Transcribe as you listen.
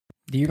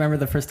Do you remember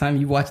the first time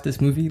you watched this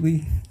movie,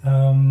 Lee?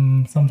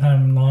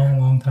 Sometime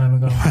long time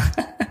ago.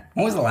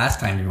 When was the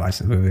last time you watched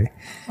this movie?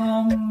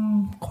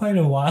 Quite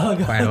a while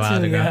ago. Quite a while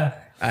too, ago.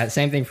 Yeah.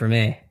 Same thing for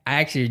me. I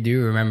actually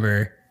do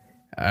remember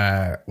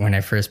when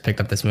I first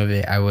picked up this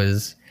movie.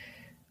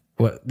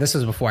 This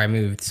was before I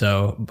moved,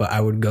 but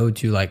I would go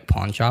to like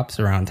pawn shops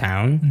around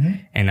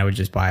town, and I would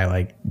just buy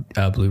like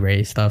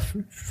Blu-ray stuff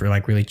for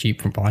like really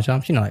cheap from pawn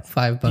shops. You know, like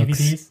 $5.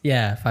 DVDs?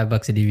 Yeah, $5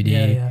 a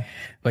DVD. Yeah.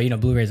 But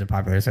Blu-rays are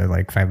popular, so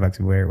like $5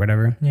 a Blu-ray or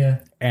whatever. Yeah.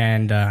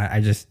 And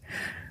I just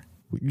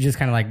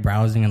kind of like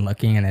browsing and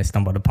looking, and I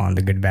stumbled upon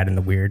The Good, Bad, and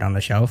the Weird on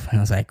the shelf, and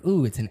I was like,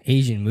 "Ooh, it's an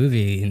Asian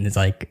movie, and it's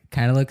like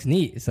kind of looks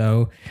neat."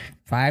 So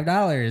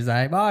 $5,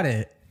 I bought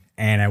it,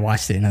 and I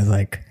watched it, and I was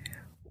like,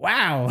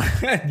 "Wow,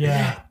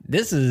 Yeah.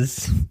 this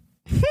is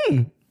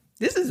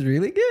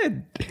really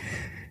good."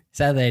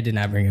 Sadly, I did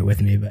not bring it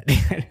with me, but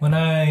When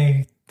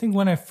I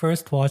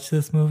first watched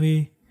this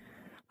movie,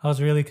 I was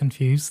really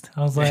confused.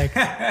 I was like,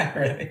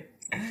 really?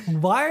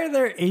 why are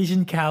there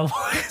Asian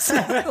cowboys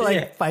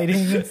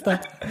fighting and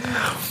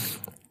stuff?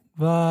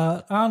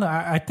 But I don't know.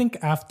 I think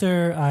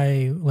after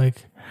I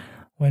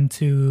went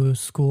to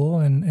school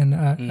and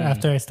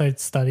after I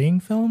started studying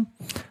film,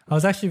 I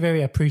was actually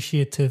very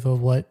appreciative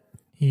of what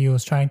he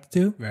was trying to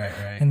do. Right.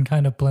 And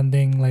kind of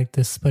blending like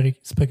this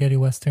spaghetti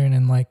western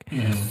and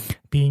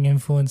being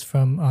influenced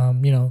from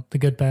The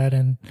Good, Bad,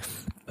 and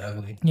The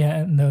Ugly. Yeah,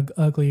 and The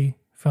Ugly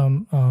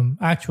from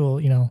actual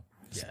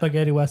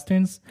spaghetti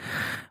westerns.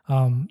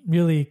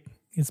 Really,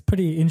 it's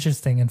pretty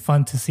interesting and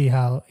fun to see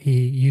how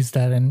he used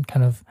that and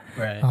kind of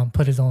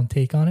put his own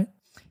take on it.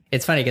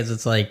 It's funny because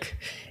it's like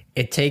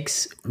it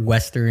takes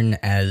western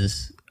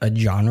as a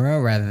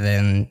genre rather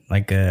than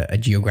like a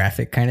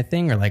geographic kind of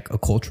thing or like a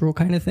cultural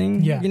kind of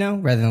thing. Yeah.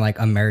 Rather than like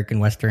American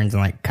westerns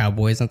and like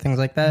cowboys and things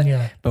like that.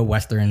 Yeah. But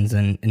westerns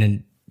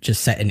and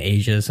just set in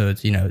Asia, so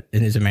it's it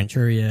is in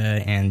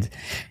Manchuria, and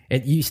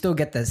you still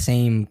get that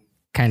same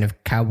kind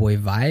of cowboy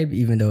vibe,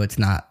 even though it's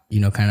not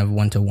kind of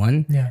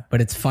 1-to-1. Yeah.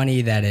 But it's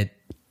funny that it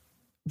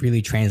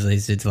really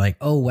translates it to like,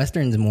 oh,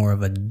 western's more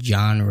of a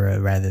genre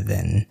rather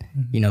than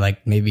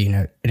like maybe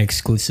an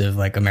exclusive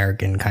like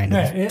American kind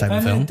of type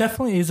of film. It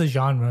definitely is a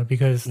genre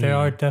because there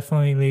are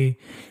definitely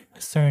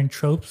certain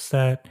tropes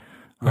that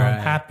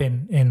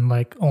happen in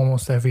like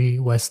almost every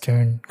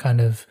western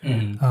kind of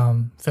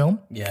film.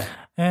 Yeah.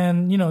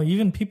 And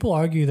even people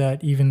argue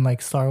that even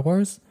like Star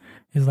Wars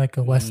is like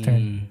a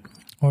western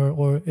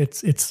or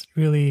it's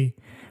really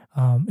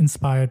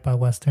inspired by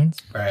westerns.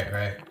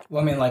 Right.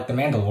 Well, I mean, like The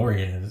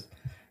Mandalorian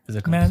is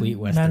a complete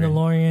western.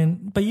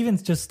 Mandalorian, but even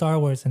just Star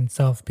Wars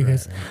itself,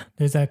 because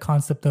there's that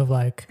concept of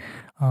like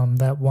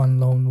that one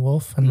lone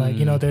wolf, and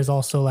there's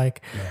also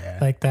like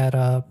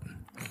that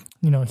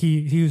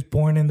he was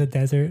born in the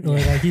desert, or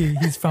like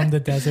he's from the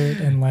desert,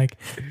 and like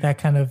that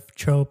kind of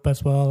trope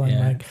as well, and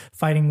like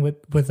fighting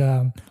with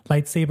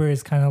lightsaber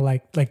is kind of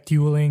like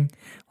dueling,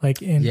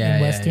 like in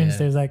westerns.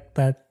 There's like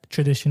that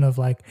tradition of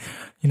like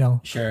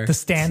Sure. the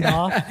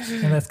standoff,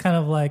 and that's kind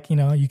of like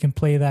you can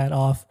play that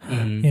off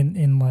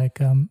in like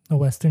a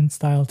western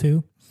style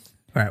too.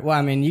 Right. Well,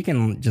 I mean, you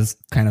can just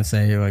kind of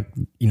say like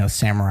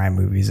samurai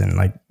movies and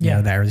like the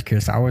Irish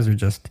Kurosawas are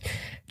just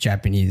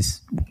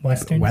Japanese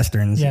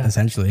westerns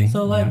essentially.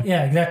 So like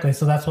exactly.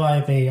 So that's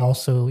why they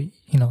also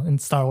in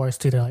Star Wars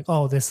too, they're like,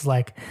 oh, this is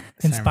like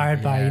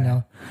inspired by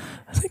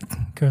I think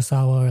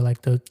Kurosawa or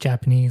like the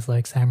Japanese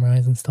like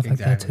samurais and stuff like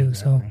that too.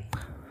 Exactly. So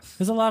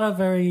there's a lot of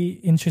very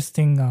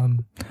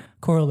interesting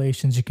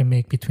correlations you can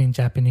make between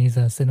Japanese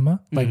cinema,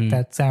 like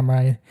that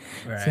samurai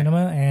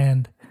cinema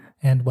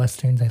and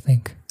westerns, I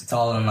think. It's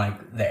all in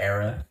like the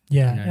era.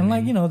 Yeah. And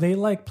like, they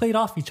like played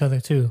off each other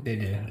too. They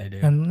do.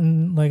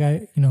 And like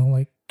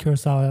like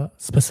Kurosawa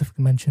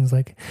specifically mentions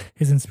like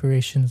his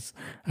inspirations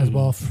as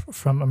well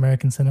from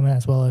American cinema,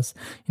 as well as,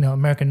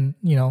 American,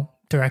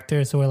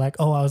 directors who were like,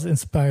 oh, I was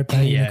inspired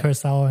by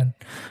Kurosawa and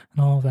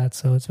all of that.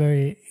 So it's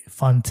very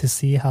fun to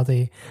see how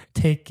they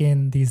take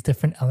in these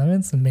different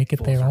elements and make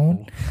it their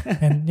own.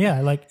 And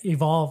like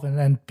evolve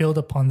and build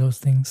upon those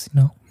things,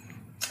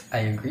 I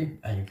agree.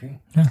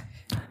 Yeah.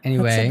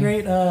 Anyway. That's a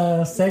great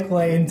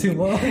segue into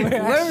what we're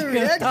actually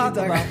going to talk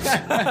about.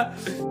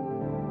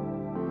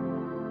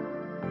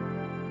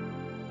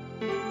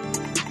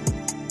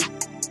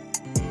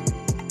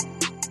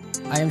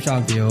 I am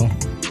Sean Peel.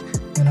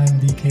 And I'm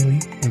DK Lee.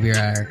 And we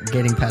are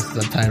Getting Past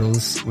the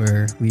Subtitles,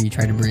 where we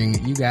try to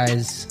bring you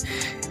guys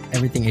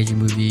everything Asian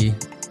movie,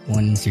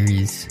 one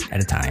series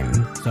at a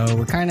time. So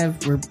we're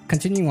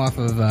continuing off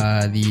of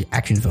the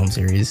action film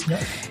series.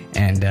 Yep.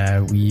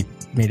 And we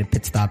made a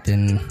pit stop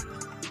in...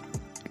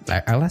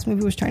 Our last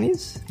movie was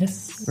Chinese?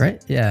 Yes.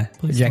 Right? Yeah.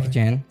 Jackie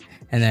Chan.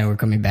 And then we're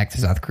coming back to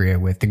South Korea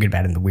with The Good,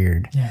 Bad, and the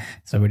Weird. Yeah.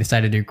 So we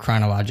decided to do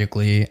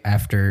chronologically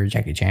after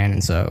Jackie Chan.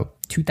 And so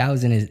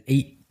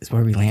 2008 is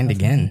where we land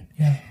again.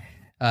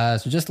 Yeah.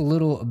 So just a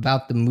little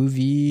about the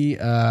movie,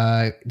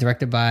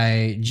 directed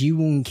by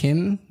Ji-woon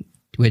Kim,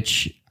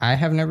 which I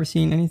have never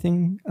seen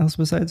anything else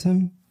besides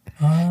him.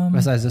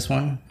 Besides this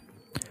one.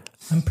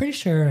 I'm pretty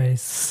sure I've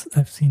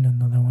seen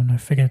another one. I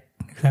forget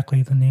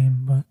exactly the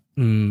name, but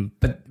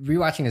But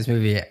rewatching this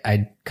movie,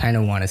 I kind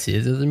of want to see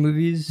his other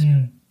movies,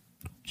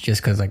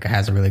 just because like it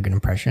has a really good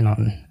impression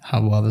on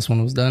how well this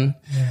one was done.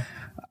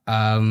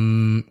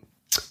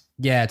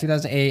 Yeah,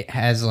 2008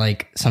 has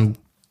like some,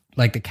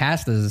 like the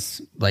cast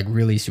is like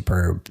really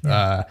superb.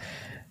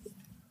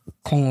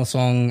 Kong Lo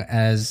Song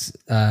as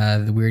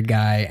the weird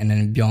guy, and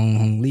then Byung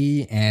Hong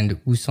Lee and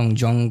Woo Sung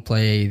Jung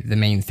play the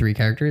main three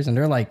characters, and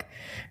they're like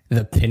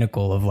the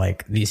pinnacle of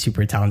like these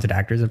super talented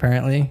actors.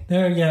 Apparently,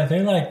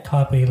 they're like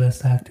top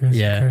A-list actors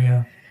in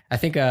Korea. I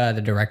think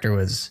the director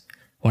was,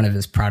 one of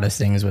his proudest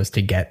things was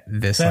to get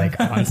this like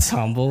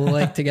ensemble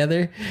like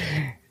together,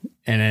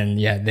 and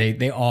then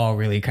they all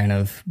really kind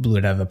of blew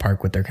it out of the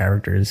park with their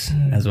characters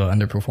as well and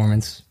their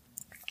performance.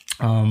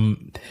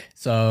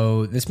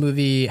 So this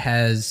movie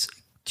has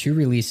 2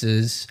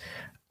 releases,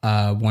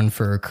 one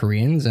for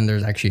Koreans, and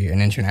there's actually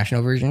an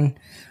international version.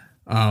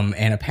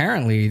 And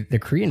apparently the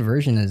Korean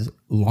version is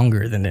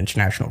longer than the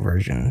international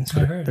version.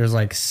 So there's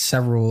like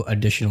several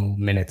additional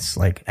minutes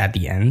like at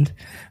the end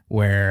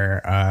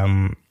where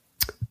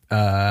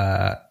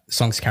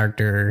Sung's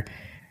character,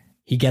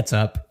 he gets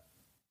up,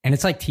 and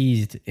it's like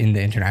teased in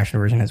the international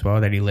version as well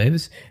that he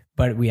lives.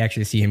 But we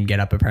actually see him get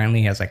up. Apparently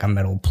he has like a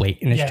metal plate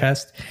in his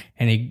chest,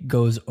 and he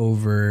goes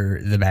over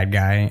the bad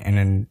guy, and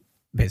then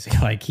basically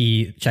like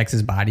he checks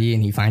his body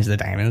and he finds the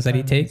diamonds that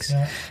he takes.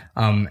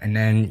 And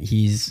then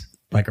he's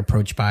like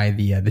approached by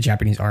the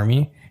Japanese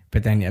army,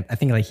 but then I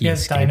think like he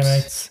has escapes.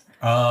 dynamites.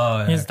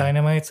 He has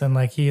dynamites, and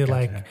like he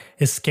like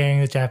is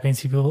scaring the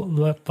Japanese people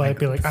by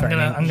be like,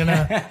 I'm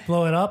gonna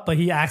blow it up, but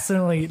he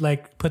accidentally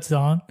like puts it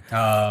on.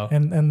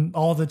 And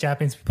all the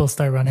Japanese people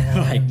start running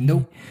away. Like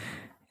nope.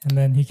 And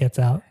then he gets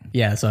out.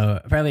 Yeah, so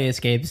apparently he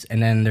escapes,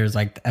 and then there's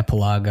like the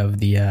epilogue of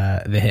the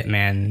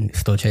hitman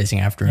still chasing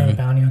after him. The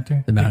bounty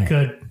hunter.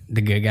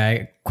 The good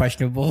guy,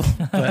 questionable.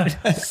 But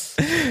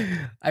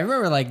I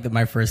remember like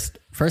my first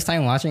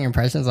time watching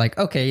Impressions, like,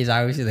 okay, he's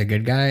obviously the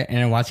good guy, and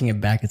then watching it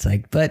back, it's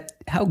like, but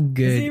how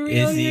good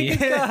is he?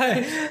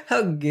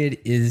 How good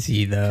is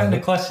he though? Kind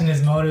of question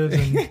his motives.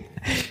 And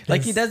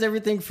like he does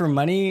everything for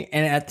money,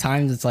 and at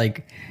times it's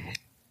like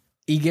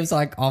he gives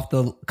like off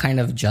the kind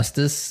of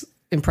justice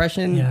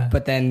impression,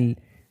 but then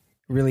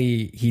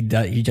really he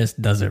just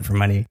does it for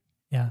money.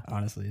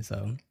 Honestly.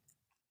 So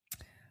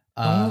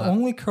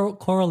only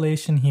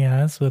correlation he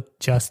has with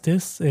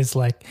justice is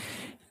like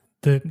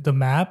the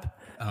map.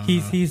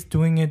 He's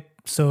doing it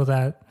so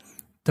that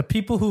the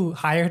people who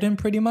hired him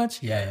pretty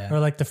much are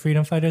like the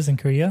freedom fighters in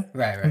Korea.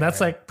 Right. And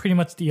that's like pretty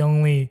much the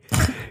only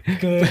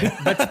good.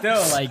 But still,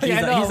 like he's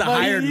a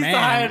hired man. He's a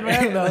hired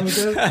man though.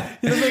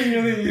 He doesn't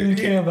really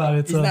care about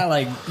it. He's not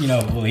like,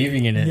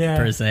 believing in it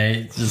per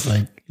se. It's just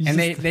like,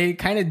 they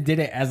kind of did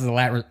it as the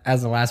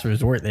last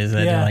resort. They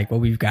said, they're like, well,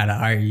 we've got to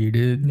hire you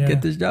to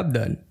get this job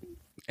done.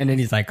 And then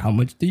he's like, how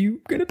much do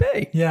you gonna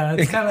pay? Yeah,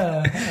 it's kind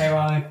of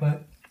ironic,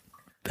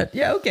 but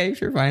yeah, okay,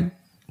 sure, fine.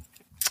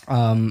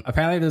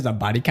 Apparently there's a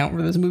body count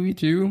for this movie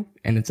too,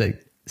 and it's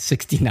like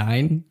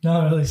 69.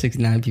 No, really?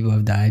 69 people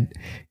have died.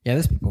 Yeah,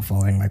 there's people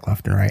falling like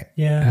left and right.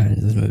 Yeah. In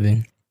this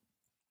movie.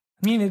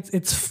 I mean,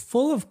 it's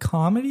full of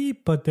comedy,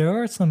 but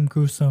there are some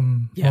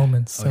gruesome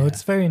moments. So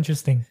it's very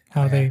interesting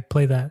how they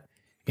play that.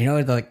 You know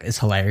what like is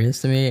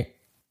hilarious to me?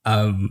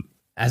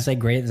 As like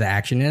great as the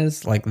action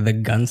is, like the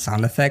gun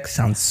sound effects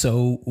sound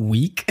so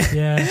weak.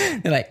 Yeah.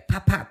 They're like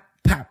pop, pop,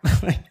 pop.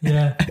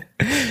 Yeah.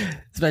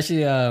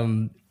 Especially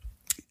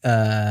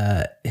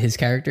his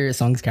character,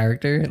 Sung's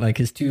character, like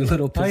his 2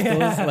 little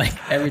pistols,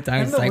 like every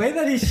time. And the way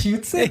that he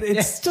shoots it,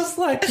 it's just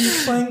like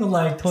he's playing with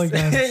like toy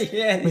guns.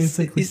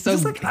 Basically. He's so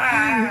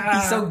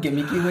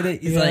gimmicky with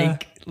it. He's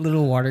like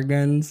little water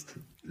guns.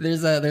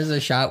 There's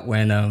a shot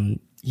when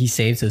he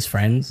saves his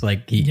friends,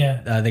 like the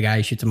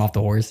guy shoots him off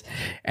the horse,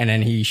 and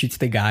then he shoots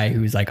the guy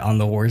who's like on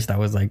the horse that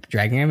was like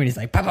dragging him, and he's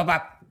like pop, pop,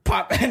 pop,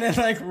 pop, and then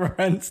like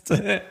runs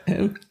to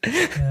him.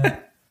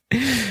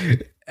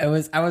 I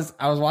was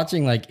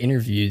watching like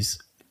interviews,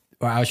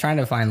 or I was trying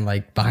to find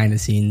like behind the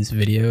scenes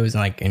videos and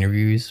like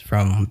interviews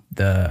from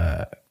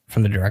the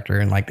director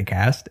and like the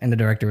cast, and the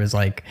director was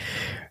like,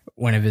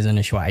 one of his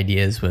initial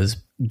ideas was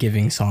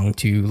giving Song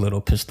 2 little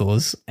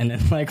pistols, and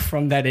then like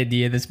from that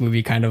idea this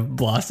movie kind of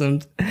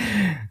blossomed.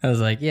 I was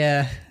like,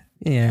 yeah,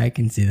 I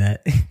can see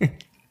that.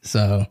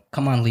 So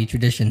come on, Lee,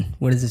 tradition,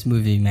 what is this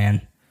movie,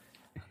 man?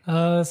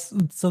 So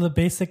the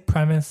basic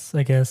premise,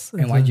 I guess.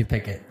 And why'd you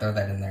pick it? Throw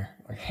that in there.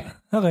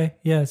 Okay,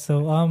 yeah.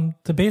 So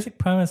the basic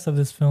premise of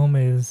this film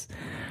is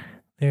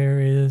there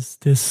is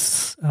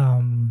this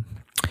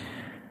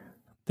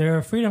there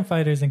are freedom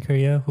fighters in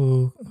Korea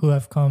who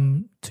have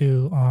come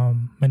to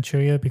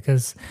Manchuria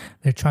because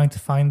they're trying to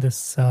find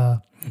this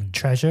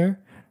treasure,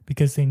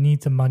 because they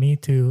need the money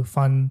to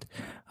fund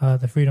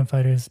the freedom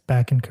fighters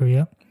back in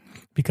Korea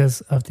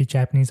because of the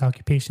Japanese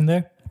occupation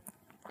there.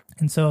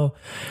 And so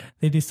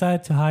they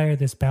decide to hire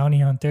this bounty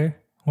hunter,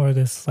 or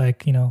this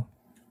like,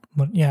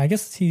 I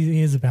guess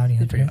he is a bounty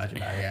hunter. Pretty much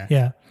about it,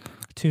 yeah.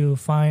 To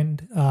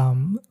find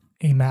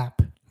a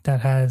map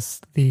that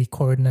has the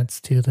coordinates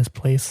to this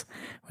place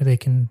where they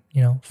can,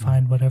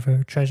 find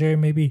whatever treasure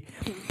maybe.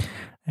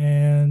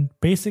 And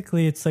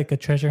basically it's like a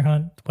treasure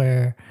hunt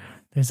where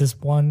there's this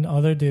one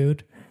other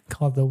dude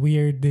called the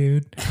Weird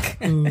Dude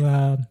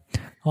who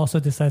also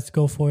decides to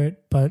go for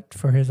it, but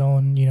for his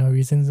own,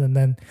 reasons. And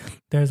then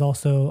there's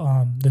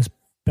also this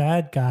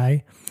bad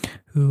guy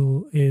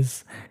who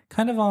is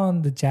kind of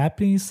on the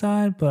Japanese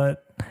side,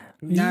 but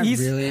Not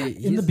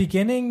really. In the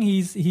beginning,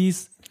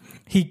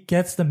 he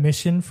gets the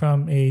mission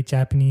from a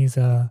Japanese,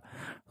 I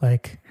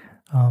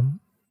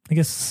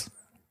guess,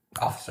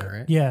 officer,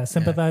 right? Yeah,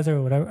 sympathizer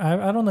or whatever.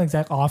 I don't know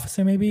exact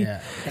officer, maybe.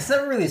 Yeah, it's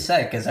never really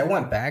said because I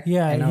went back.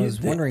 Yeah, and I was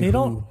wondering. They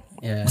don't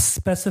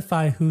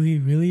specify who he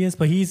really is,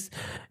 but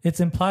it's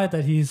implied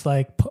that he's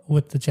like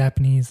with the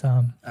Japanese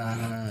kind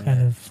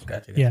of.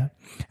 Gotcha. Yeah,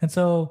 and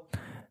so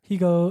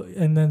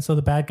so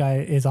the bad guy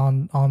is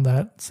on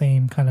that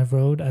same kind of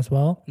road as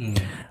well,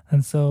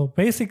 and so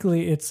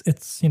basically it's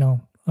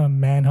a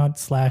manhunt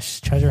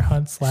 / treasure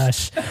hunt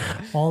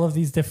 / all of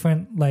these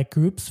different like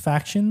groups,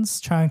 factions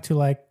trying to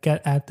like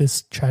get at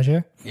this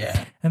treasure.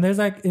 Yeah. And there's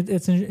like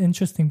it's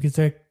interesting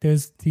because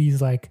there's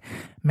these like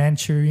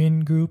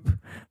Manchurian group,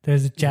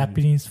 there's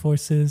Japanese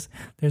forces,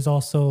 there's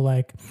also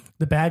like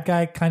the bad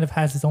guy kind of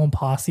has his own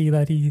posse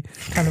that he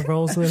kind of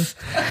rolls with,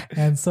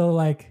 and so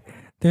like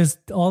there's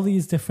all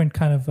these different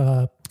kind of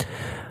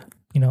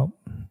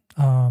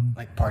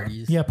like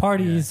parties. Yeah,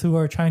 parties who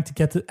are trying to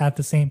get at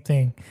the same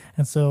thing.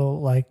 And so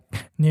like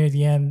near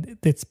the end,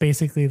 it's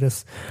basically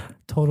this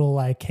total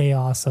like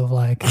chaos of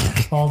like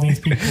all these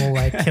people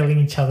like killing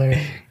each other.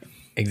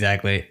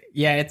 Exactly.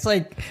 Yeah,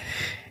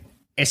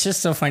 it's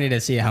just so funny to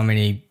see how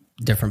many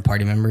different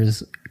party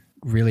members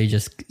really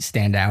just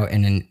stand out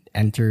and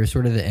enter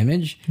sort of the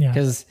image.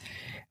 Because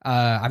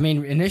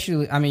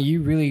initially,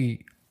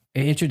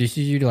 it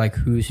introduces you to like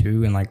who's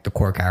who and like the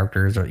core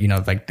characters, or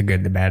like the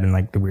good, the bad, and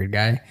like the weird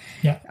guy.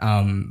 Yeah.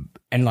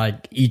 And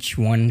like each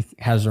one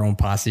has their own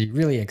posse,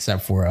 really,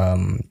 except for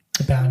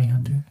the bounty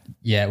hunter.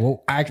 Yeah,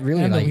 well, I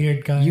really and like the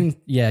weird guy. Yun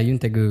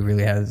Taegu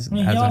really has.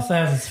 He also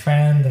has his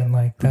friend and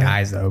like the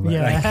guys though, but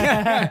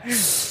yeah.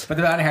 But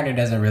the bounty hunter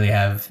doesn't really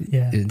have.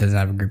 It doesn't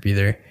have a group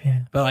either. Yeah.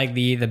 But like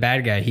the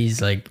bad guy,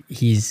 he's like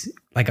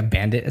a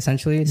bandit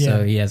essentially.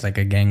 So he has like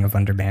a gang of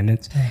under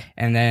bandits,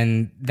 and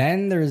then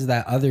there's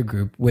that other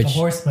group, which the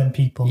horseman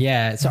people.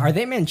 Yeah. So are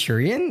they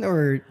Manchurian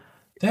or?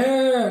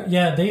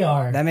 They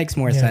are. That makes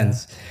more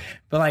sense.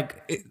 But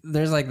like,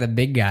 there's like the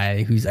big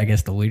guy who's I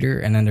guess the leader,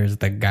 and then there's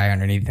the guy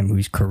underneath him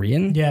who's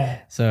Korean. Yeah.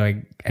 So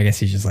I guess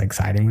he's just like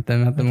siding with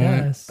them at the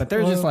moment. But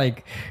they're just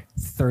like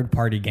third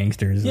party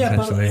gangsters. Yeah,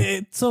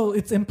 essentially. So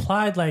it's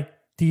implied like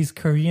these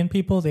Korean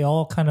people, they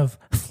all kind of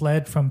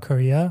fled from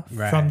Korea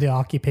from the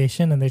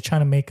occupation, and they're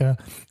trying to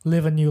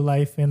live a new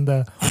life in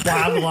the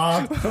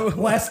wild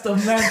west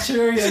of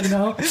Manchuria,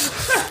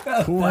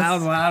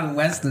 wild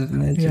west of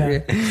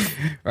Manchuria. Yeah.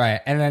 Right.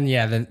 And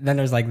then then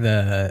there's like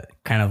the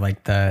kind of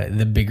like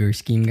the bigger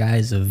scheme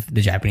guys of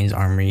the Japanese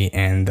army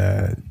and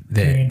the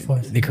Korean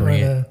force, the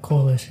Korean or the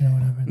coalition or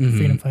whatever, the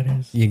freedom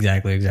fighters.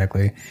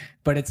 Exactly.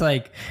 But it's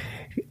like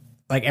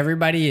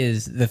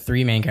the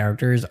three main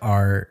characters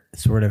are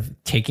sort of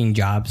taking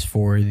jobs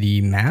for the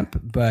map,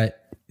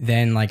 but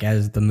then like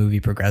as the movie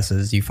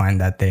progresses, you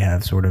find that they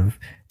have sort of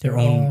their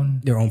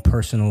own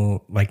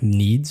personal like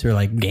needs or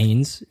like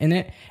gains in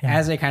it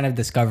as they kind of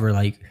discover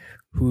like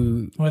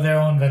who or their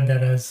own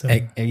vendettas.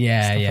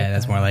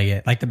 That's more like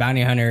it. Like the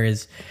bounty hunter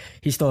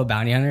he's still a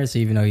bounty hunter, so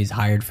even though he's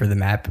hired for the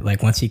map,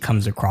 like once he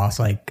comes across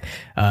like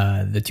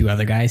the two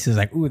other guys, he's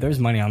like, ooh, there's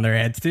money on their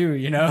heads too,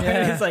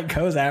 He's like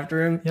goes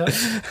after him. Yep.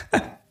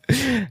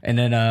 And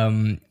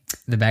then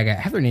the bad guy, I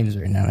have their names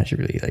written down. I should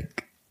really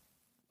like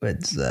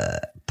it's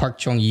Park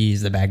Chung-yi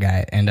is the bad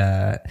guy,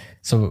 and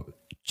so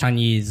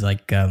Chung-yi is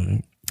like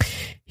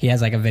he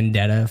has like a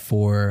vendetta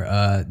for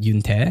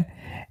Yoon-tae,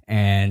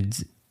 and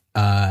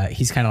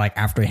he's kind of like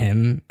after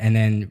him, and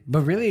then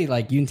but really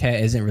like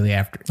Yoon-tae isn't really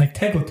after like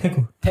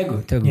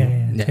Taegu.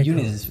 Yeah.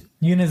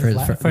 Yoon is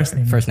his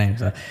first name.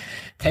 So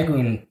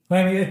Taegun.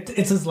 Well, I mean,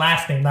 it's his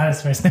last name, not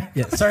his first name.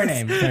 Yeah,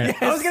 surname. Yes.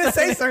 I was gonna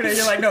say surname.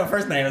 You're like, no,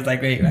 first name. I was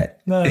like, wait, what?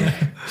 No.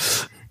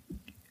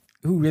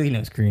 Who really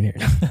knows Korean here?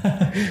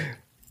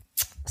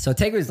 So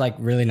Taegu is like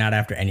really not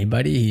after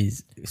anybody.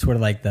 He's sort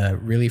of like the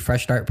really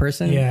fresh start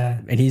person. Yeah.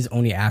 And he's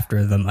only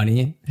after the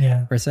money.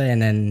 Yeah. Per se.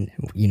 And then,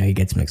 he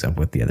gets mixed up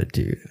with the other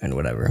two and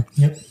whatever.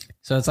 Yep.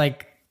 So it's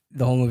like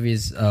the whole movie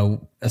is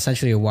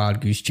essentially a wild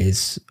goose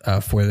chase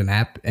for the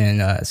map.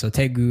 And so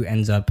Taegu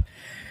ends up,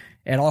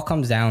 it all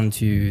comes down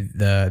to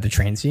the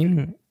train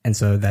scene. And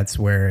so that's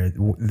where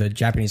the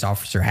Japanese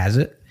officer has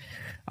it.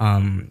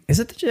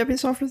 Is it the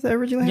Japanese officer that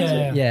originally has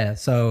it? Yeah.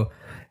 So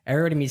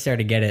everybody meets there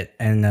to get it,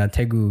 and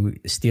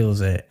Taegu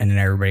steals it, and then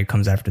everybody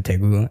comes after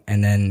Taegu,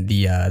 and then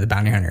the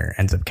bounty hunter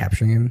ends up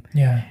capturing him.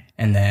 Yeah.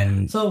 And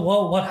then so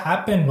what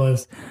happened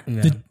was,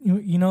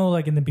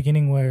 like in the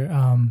beginning where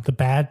the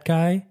bad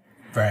guy,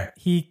 right?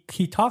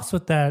 He talks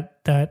with that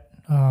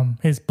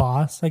his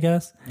boss, I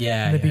guess.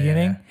 Yeah. In the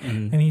beginning,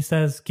 and he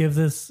says, "Give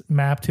this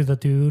map to the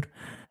dude,"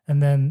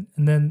 and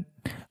then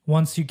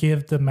once you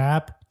give the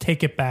map,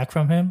 take it back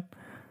from him.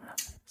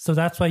 So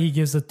that's why he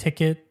gives a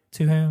ticket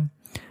to him.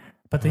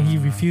 but then he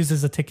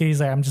refuses the ticket. He's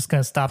like, I'm just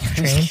gonna stop the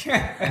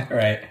train.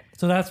 Right.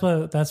 So that's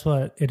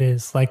what it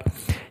is. Like,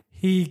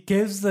 he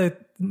gives the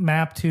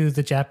map to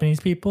the Japanese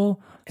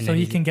people so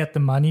he can get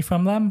the money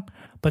from them,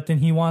 but then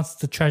he wants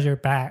the treasure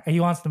back. He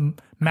wants the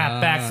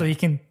map back so he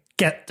can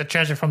get the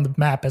treasure from the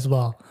map as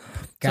well.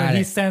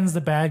 He sends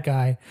the bad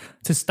guy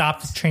to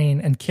stop the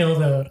train and kill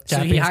the Japanese guy.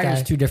 So he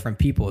hires two different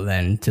people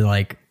then to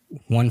like,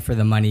 one for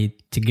the money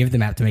to give the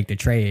map to make the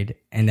trade,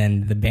 and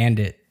then the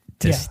bandit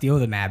to steal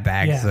the map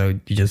back. Yeah. So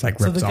he just like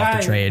rips off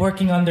the trade.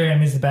 Working under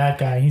him is the bad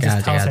guy. He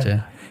just tells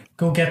him,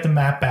 go get the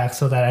map back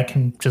so that I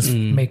can just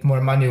make more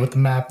money with the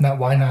map.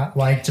 Why not?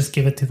 Why just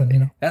give it to them, you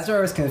know? That's where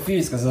I was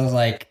confused, because I was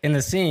like, in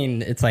the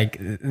scene, it's like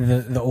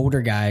the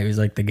older guy who's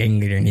like the gang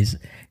leader, and he's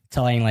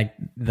telling like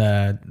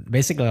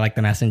basically like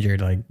the messenger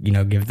to like, you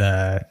know, give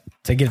the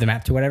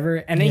map to whatever.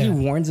 And then he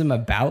warns him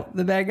about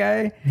the bad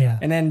guy. Yeah.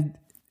 And then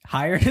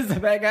hired the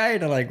bad guy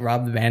to like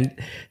rob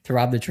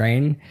the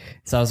train.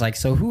 So I was like,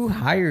 so who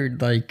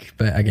hired like,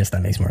 but I guess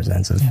that makes more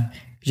sense. You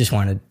just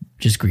wanted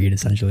greed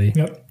essentially.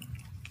 Yep.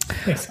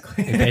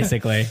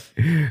 Basically.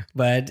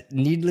 But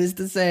needless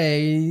to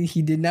say,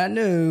 he did not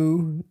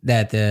know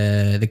that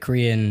the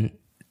Korean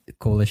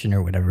coalition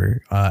or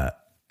whatever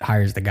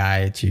hires the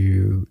guy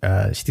to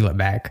steal it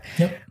back.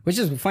 Yep. Which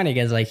is funny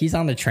because like he's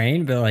on the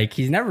train, but like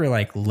he's never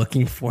like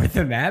looking for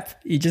the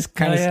map. He just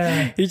kind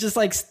of he's just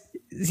like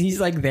he's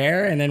like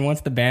there, and then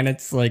once the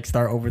bandits like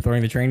start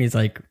overthrowing the train, he's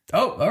like,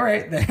 oh, all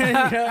right, then, you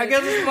know? I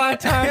guess it's my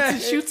time to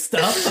shoot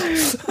stuff.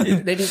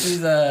 Then he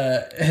sees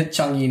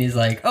Chung-yi, and he's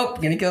like, oh,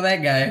 gonna kill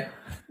that guy.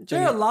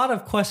 There are a lot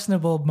of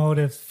questionable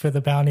motives for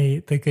the bounty,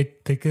 the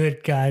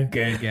good guy.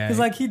 Good guy. Because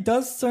like he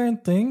does certain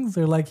things,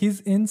 or like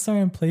he's in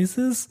certain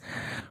places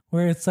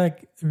where it's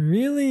like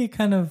really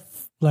kind of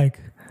like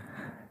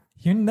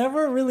you're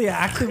never really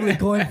actively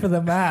going for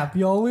the map.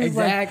 You always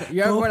like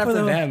you're going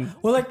after them.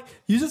 Well, like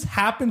you just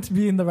happen to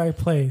be in the right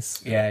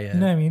place. Yeah. You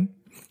know what I mean?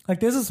 Like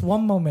there's this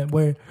one moment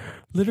where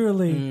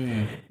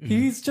literally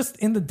he's just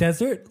in the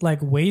desert, like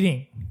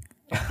waiting,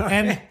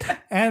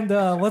 and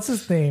what's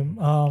his name?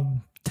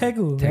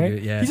 Tegu,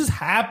 right? Yeah. He just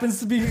happens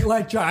to be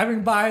like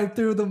driving by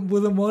with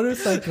a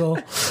motorcycle,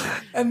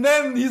 and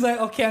then he's like,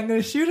 "Okay, I'm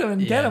gonna shoot him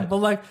and get him." But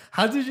like,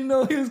 how did you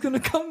know he was gonna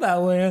come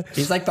that way?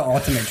 He's like the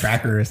ultimate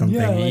tracker or something.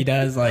 Yeah, he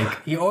does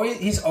like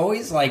he's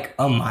always like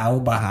a mile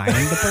behind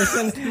the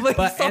person, but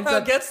but somehow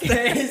gets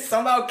there. He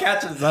somehow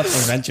catches up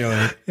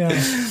eventually. Yeah,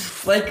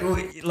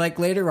 like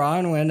later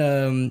on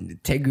when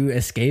Tegu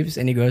escapes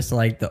and he goes to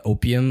like the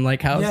opium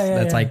like house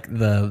that's like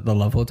the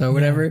love hotel or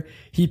whatever.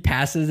 He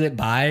passes it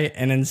by,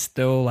 and then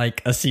still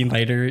like a scene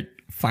later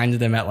finds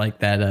them at like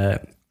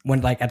that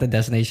when like at the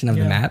destination of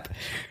the map.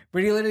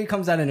 But he literally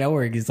comes out of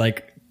nowhere. He's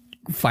like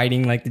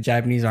fighting like the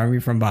Japanese army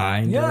from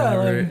behind.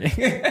 Yeah,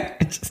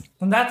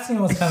 and that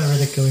scene was kind of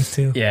ridiculous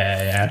too.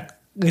 Yeah.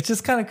 It's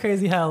just kind of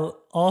crazy how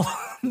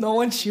no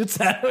one shoots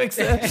at him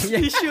except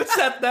he shoots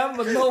at them,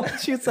 but no one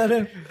shoots at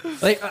him.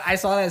 Like I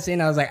saw that scene,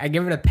 I was like, I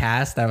give it a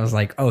pass. I was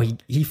like, oh,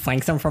 he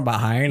flanks him from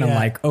behind. I'm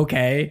like,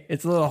 okay,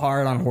 it's a little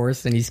hard on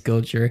horse and he's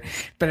skilled, sure.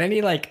 But then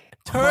he like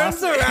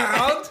turns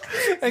around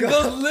and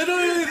goes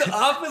literally the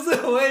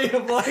opposite way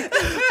of like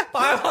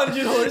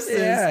 500 horses.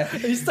 Yeah.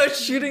 And he starts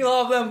shooting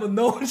all of them, but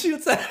no one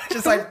shoots at him.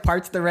 Just like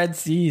parts the Red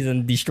Seas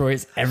and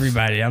destroys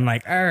everybody. I'm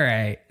like, all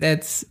right,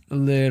 that's a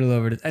little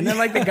over this. And then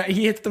like the guy,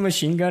 he hits the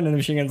machine gun, and the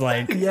machine gun's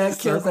like,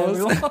 kills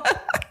everyone.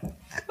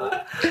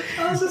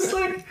 I was just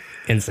like,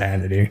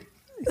 insanity.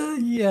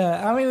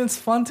 Yeah, I mean it's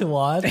fun to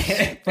watch,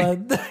 but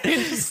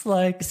it's just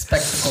like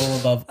spectacle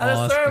above all.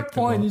 At a certain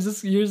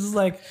point, you're just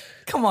like,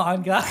 come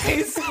on,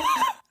 guys.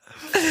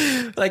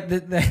 Like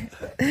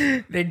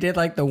they did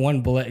like the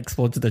one bullet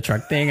explode to the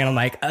truck thing, and I'm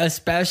like,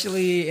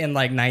 especially in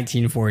like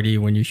 1940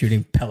 when you're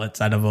shooting pellets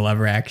out of a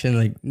lever action,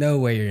 like no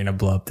way you're gonna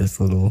blow up this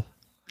little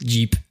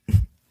Jeep.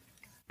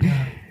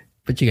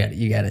 But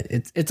you got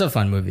it. It's a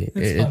fun movie.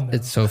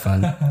 It's so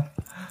fun.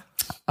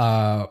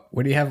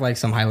 What do you have like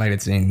some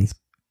highlighted scenes?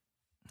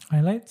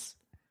 Highlights?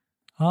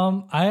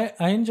 I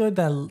enjoyed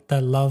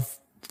that love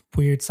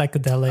weird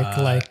psychedelic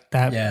like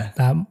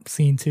that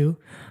scene too.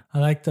 I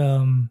liked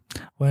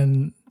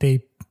when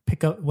they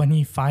pick up when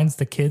he finds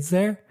the kids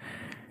there.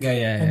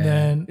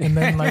 And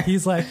then like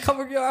he's like,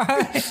 cover your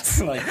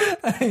eyes. Like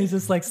he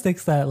just like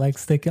sticks that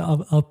stick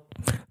up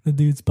the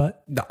dude's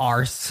butt. The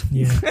arse.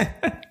 Yeah.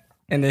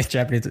 And this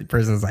Japanese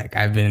person's like,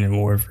 I've been in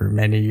war for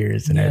many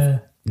years and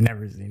I've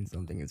never seen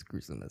something as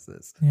gruesome as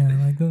this. Yeah,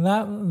 like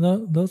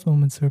those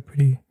moments were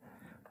pretty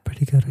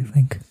good, I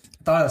think.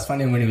 I thought it was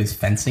funny when he was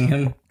fencing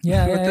him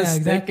with the stick,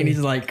 exactly. And he's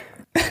like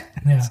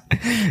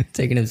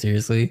taking him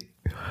seriously.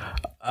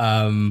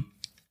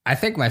 I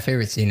think my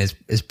favorite scene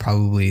is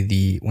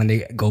probably when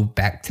they go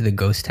back to the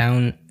ghost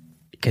town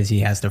because he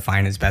has to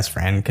find his best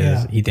friend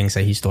because he thinks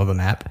that he stole the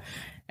map.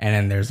 And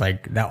then there's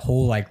like that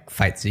whole like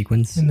fight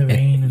sequence in the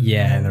rain.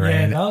 In the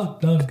rain. That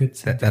was good.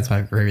 That's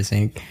my favorite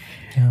scene.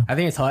 Yeah. I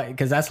think it's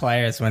because that's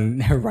hilarious when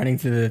they're running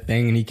to the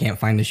thing and he can't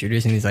find the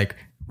shooters and he's like,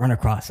 run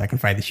across, I can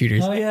find the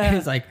shooters. Oh yeah. And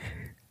he's like,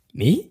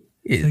 me?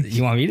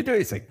 You want me to do it?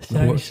 He's like,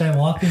 should I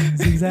walk in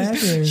zigzag?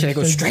 Or should I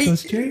go straight?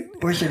 straight?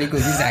 Or should I go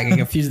zigzag and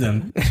confuse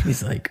them?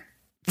 He's like,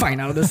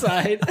 fine, out of the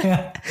side.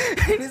 Yeah.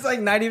 And he's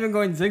like not even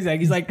going zigzag.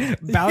 He's like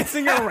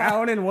bouncing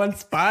around in one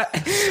spot.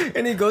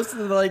 And he goes to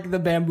the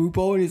bamboo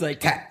pole and he's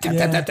like tap, tap,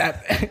 tap,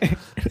 tap, tap.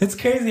 It's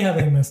crazy how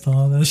they missed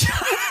all those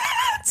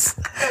shots.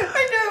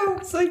 I know.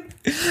 It's like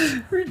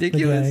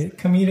ridiculous. Yeah,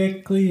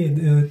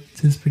 comedically,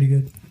 it's pretty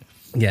good.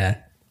 Yeah.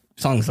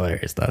 Song's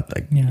hilarious though.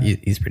 Like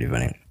he's pretty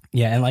funny.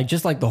 Yeah, and like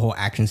just like the whole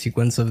action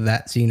sequence of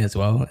that scene as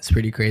well. It's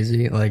pretty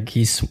crazy. Like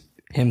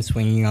him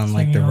swinging on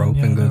like the rope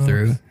and go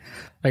through.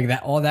 Like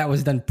that, all that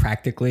was done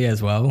practically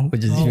as well,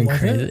 which is even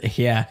crazy. It?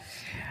 Yeah.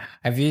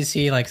 If you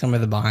see like some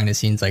of the behind the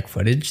scenes like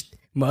footage,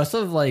 most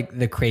of like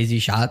the crazy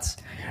shots,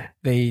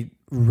 they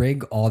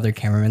rig all their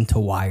cameramen to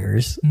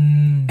wires.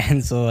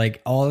 And so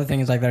like all the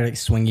things like that, like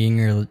swinging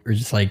or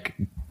just like,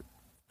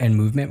 and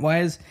movement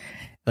wise,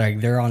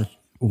 like they're on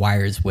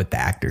wires with the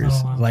actors.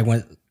 Oh, wow.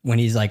 Like when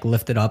he's like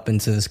lifted up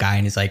into the sky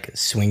and he's like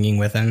swinging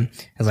with him,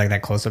 it's like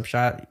that close up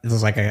shot. It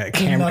was like a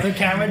camera. Another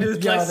camera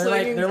dude. Yeah,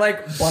 they're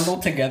like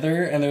bundled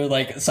together and they're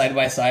like side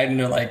by side and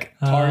they're like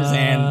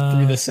Tarzan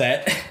through the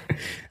set.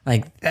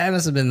 Like that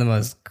must have been the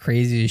most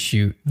craziest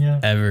shoot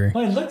ever. Oh,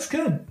 it looks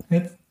good.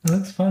 It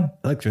looks fun.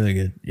 It looks really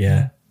good.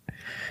 Yeah.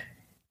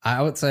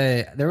 I would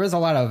say there was a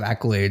lot of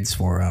accolades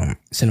for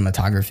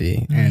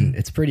cinematography, and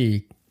it's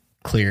pretty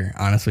clear,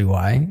 honestly,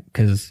 why,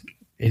 because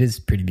it is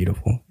pretty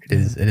beautiful.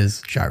 It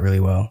is shot really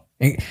well.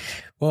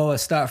 Well, a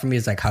start for me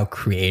is like how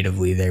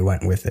creatively they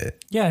went with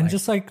it. Yeah, and like,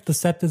 just like the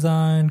set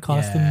design,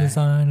 costume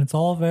design, it's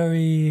all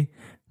very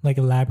like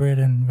elaborate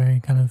and very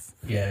kind of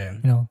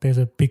there's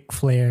a big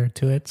flair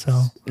to it.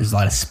 So there's a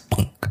lot of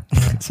spunk,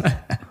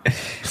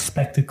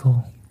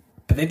 spectacle.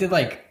 But they did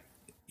like.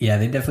 Yeah,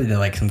 they definitely did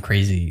like some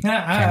crazy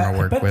camera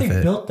work with it. I bet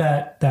they built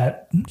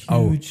that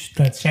huge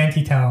that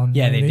shanty town.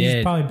 Yeah, they did.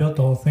 Just probably built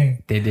the whole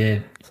thing. They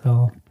did.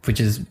 So,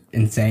 which is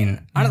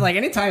insane. I don't like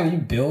anytime you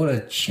build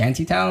a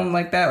shanty town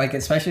like that, like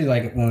especially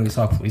like when we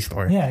saw Police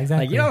Story. Yeah,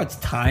 exactly. Like you know how much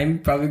time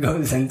probably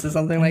goes into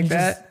something like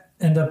that.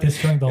 End up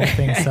destroying the whole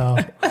thing. So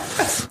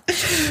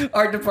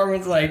our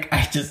department's like,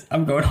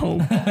 I'm going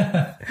home.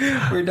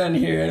 We're done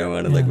here. I don't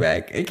want to look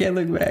back. I can't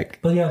look back.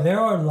 But yeah,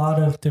 there are a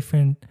lot of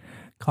different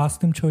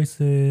costume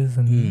choices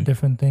and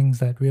different things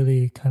that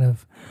really kind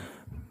of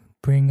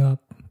bring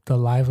up the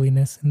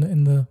liveliness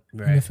in the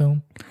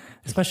film,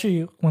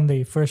 especially when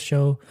they first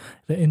show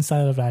the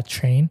inside of that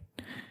train.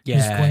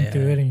 Just going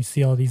through it and you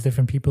see all these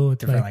different people with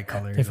different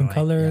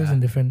colors and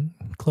different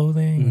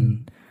clothing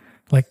and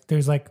like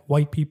there's like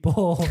white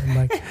people and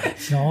like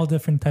all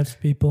different types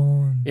of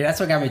people. Yeah, that's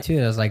what got me too.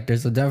 It was like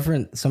there's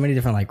so many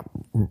different like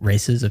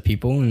races of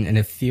people and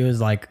it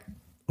feels like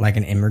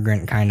an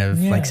immigrant kind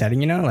of like setting,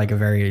 you know, like a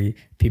very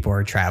people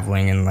are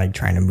traveling and like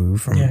trying to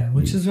move from. Yeah,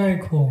 which is very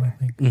cool, I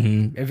think.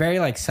 It very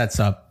like sets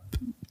up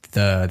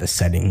the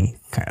setting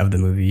of the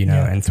movie, you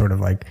know, and sort of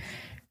like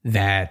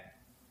that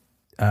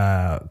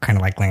kind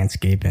of like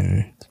landscape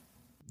and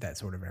that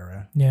sort of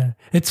era. Yeah,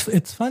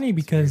 it's funny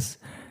because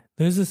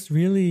there's this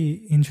really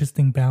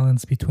interesting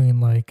balance between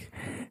like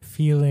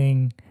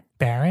feeling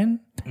barren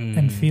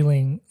and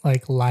feeling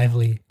like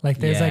lively. Like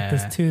there's like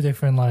this two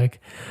different like,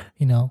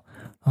 you know,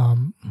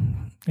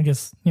 I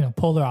guess, you know,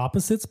 polar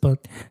opposites,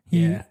 but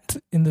in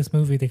this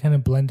movie, they kind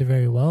of blend it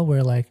very well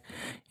where like,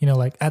 you know,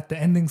 like at the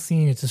ending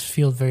scene, it just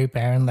feels very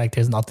barren. Like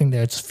there's nothing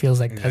there. It just feels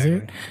like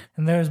desert.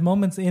 And there's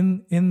moments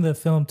in the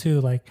film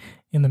too, like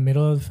in the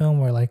middle of the film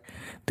where like,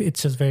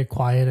 it's just very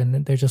quiet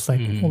and they're just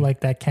like,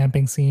 like that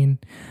camping scene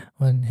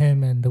when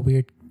him and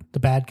the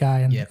bad guy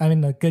and I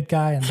mean the good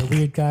guy and the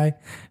weird guy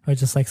are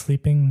just like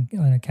sleeping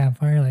on a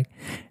campfire. Like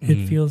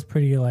it feels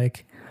pretty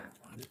like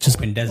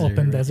just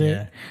open desert.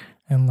 Yeah.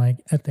 And like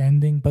at the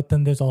ending, but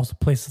then there's also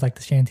places like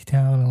the shanty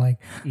town and like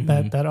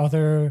that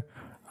other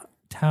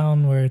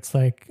town where it's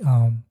like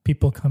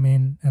people come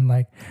in and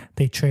like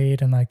they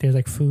trade and like there's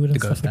like food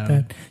and stuff like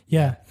that.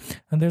 Yeah.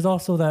 And there's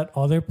also that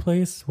other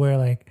place where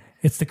like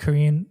it's the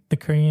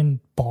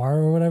Korean bar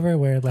or whatever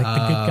where like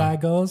the good guy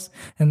goes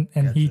and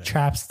he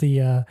traps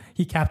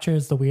he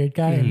captures the weird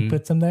guy and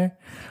puts him there.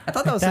 I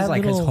thought that was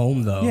like his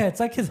home though. Yeah, it's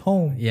like his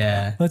home.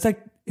 Yeah. But it's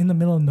like in the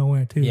middle of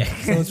nowhere too. Yeah.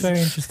 So it's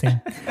very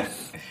interesting.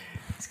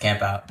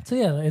 Camp out. So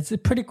yeah, it's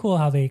pretty cool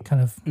how they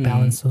kind of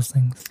balance those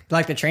things.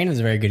 Like the train is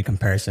a very good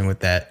comparison with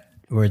that,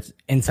 where it's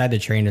inside the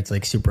train, it's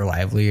like super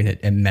lively and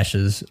it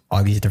meshes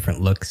all these different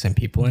looks and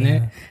people in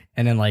it.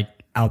 And then like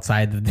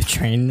outside of the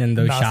train and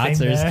those shots,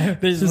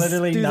 there's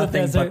literally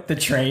nothing but the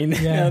train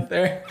out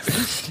there.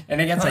 And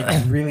it gets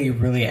like really,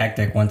 really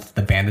hectic once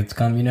the bandits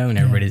come, you know, and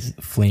everybody's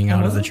fleeing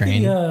out of the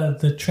train.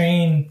 The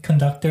train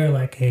conductor,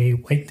 like a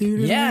white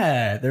dude?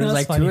 Yeah, there was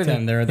like two of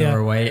them. They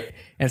were white.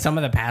 And some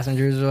of the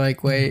passengers were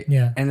like, wait.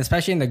 Yeah. And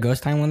especially in the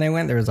ghost time when they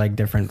went, there was like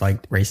different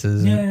like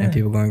races and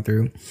people going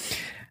through.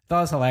 That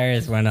was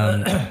hilarious when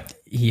Tegu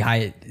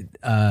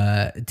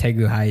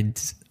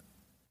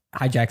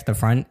hijacks the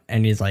front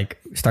and he's like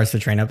starts to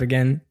train up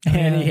again.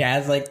 And he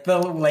has like the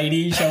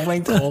lady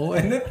shoveling coal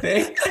in the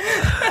thing.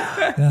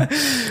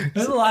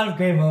 There's a lot of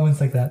great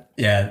moments like that.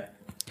 Yeah.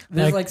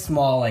 There's like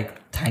small,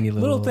 like tiny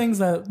little things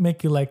that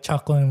make you like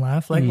chuckle and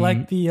laugh.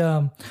 Like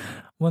the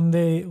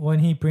when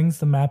he brings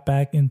the map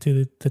back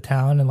into the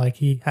town and like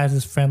he has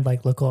his friend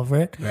like look over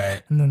it,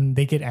 right? And then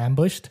they get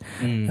ambushed,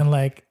 and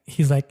like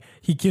he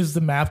gives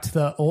the map to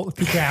the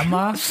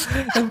grandma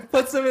and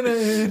puts him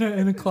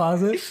in a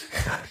closet,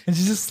 and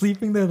she's just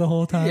sleeping there the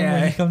whole time. Yeah.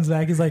 When he comes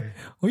back, he's like,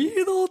 "Were you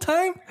here the whole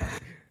time?"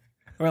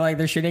 Or like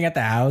they're shooting at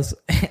the house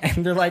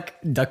and they're like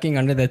ducking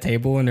under the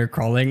table and they're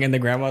crawling and the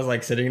grandma's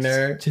like sitting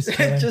there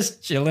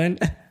just chilling.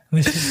 And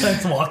then she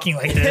starts walking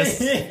like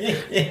this.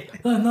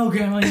 Oh no,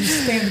 grandma, you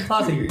stay in the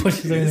closet. He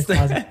pushes her in the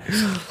closet.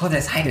 Oh,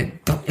 that's hide it.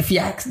 If he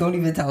asks, don't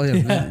even tell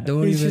him. Yeah.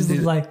 Don't even She's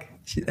do like,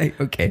 she's like,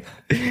 okay.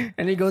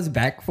 And he goes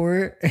back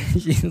for it.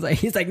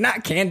 He's like,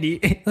 not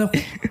candy.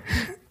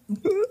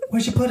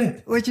 where'd you put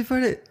it? Where'd you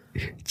put it?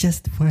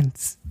 Just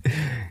once.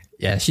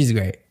 Yeah, she's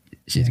great.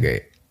 She's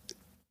great.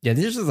 Yeah,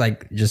 these are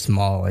like just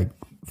small, like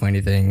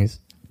funny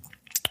things.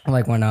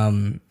 Like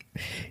when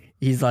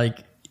he's trying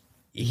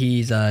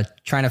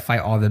to fight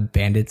all the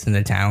bandits in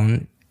the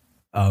town.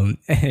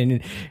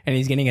 And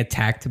he's getting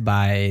attacked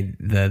by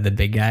the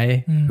big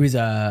guy who's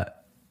Ma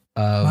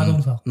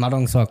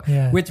Dong-seok.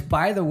 Yeah. Which,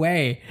 by the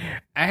way,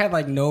 I had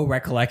like no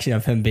recollection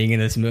of him being in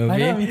this movie. I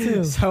know, me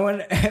too. So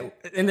when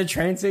in the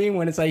train scene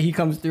when it's like he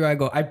comes through, I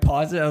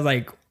pause it. I was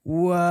like,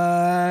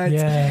 what?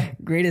 Yeah.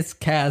 Greatest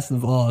cast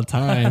of all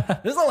time.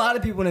 There's a lot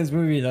of people in this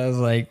movie that I was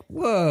like,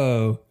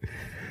 whoa.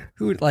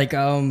 Who like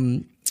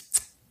Young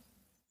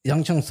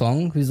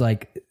Chung-sung, who's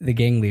like the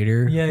gang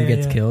leader who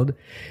gets killed.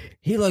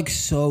 He looks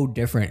so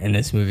different in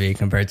this movie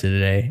compared to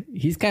today.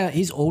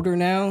 He's older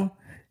now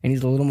and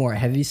he's a little more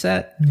heavy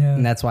set. Yeah.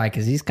 And that's why,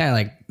 because he's kind of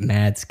like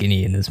mad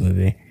skinny in this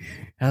movie.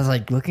 I was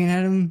like looking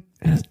at him,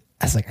 I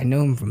was like, I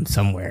know him from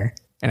somewhere.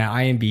 And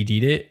I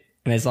IMDb'd it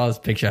and I saw his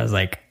picture. I was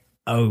like,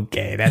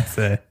 okay, that's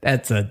a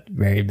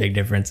very big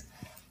difference.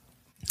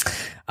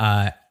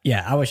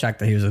 Yeah, I was shocked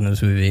that he was in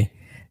this movie.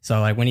 So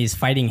like when he's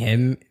fighting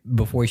him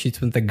before he shoots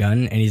with the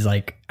gun and he's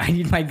like, I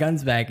need my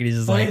guns back. And he's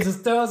just like, he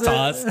just throws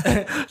toss.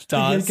 And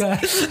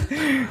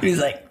he's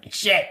like,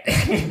 shit.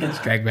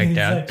 Gets dragged back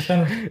down. Like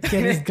trying to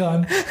get his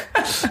gun.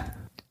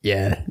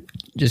 Yeah,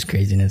 just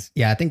craziness.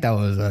 Yeah, I think that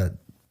was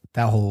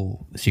that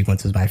whole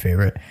sequence is my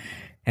favorite.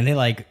 And they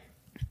like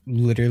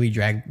literally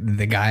dragged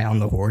the guy on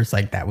the horse.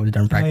 Like that was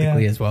done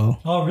practically as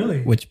well. Oh,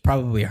 really? Which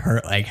probably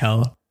hurt like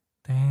hell.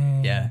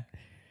 Dang. Yeah.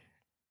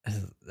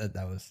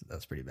 That was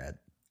pretty bad.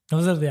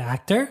 Was it the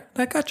actor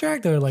that got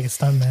dragged or like a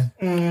stuntman?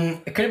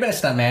 It could have been a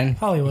stuntman.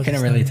 Probably was. I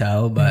couldn't really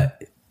tell,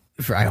 but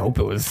I hope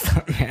it was a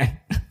stuntman.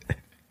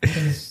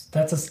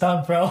 That's a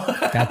stunt, bro.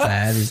 That's a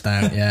heavy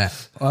stunt. Yeah.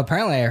 Well,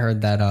 apparently I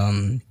heard that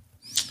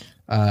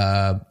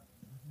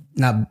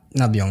not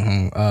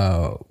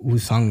Byung-hun, Woo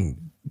Sung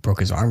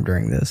broke his arm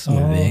during this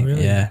movie.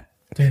 Really? Yeah.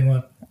 Doing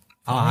what?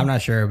 Oh, I'm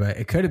not sure, but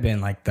it could have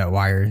been like the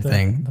wire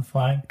thing. The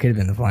flying. Could have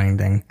been the flying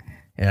thing.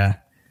 Yeah.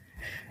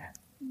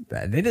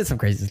 They did some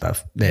crazy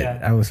stuff.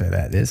 I will say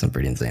that. They did some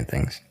pretty insane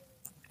things.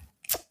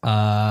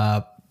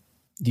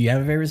 Do you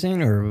have a favorite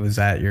scene or was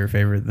that your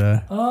favorite?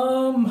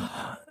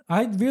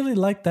 I really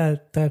like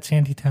that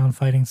shantytown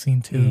fighting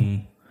scene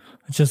too.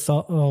 Just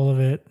all of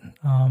it.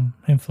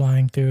 Him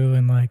flying through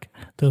and like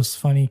those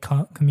funny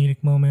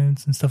comedic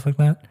moments and stuff like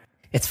that.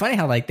 It's funny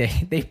how like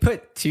they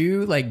put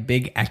two like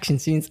big action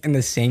scenes in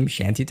the same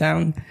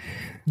shantytown.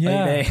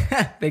 Yeah.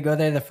 Like they go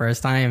there the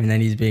first time and then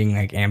he's being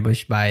like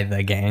ambushed by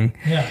the gang.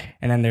 Yeah.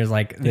 And then there's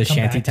like the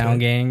shantytown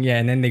gang. Yeah.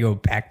 And then they go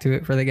back to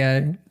it for the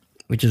guy,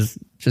 which is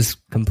just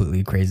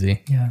completely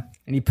crazy. Yeah.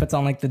 And he puts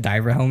on like the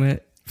diver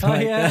helmet. Oh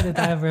yeah, the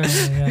diver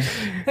helmet.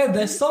 Yeah.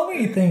 There's so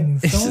many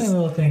things. So many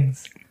little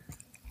things.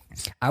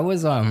 I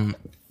was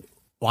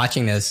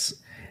watching this.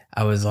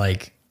 I was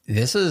like,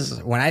 this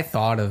is when I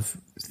thought of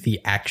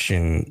the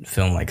action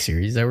film like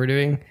series that we're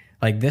doing.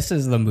 Like this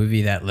is the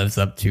movie that lives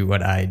up to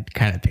what I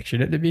kind of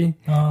pictured it to be.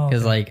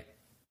 Because like,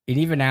 and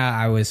even now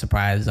I was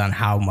surprised on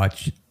how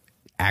much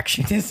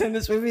action is in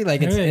this movie.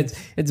 Like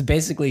it's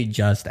basically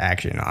just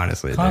action,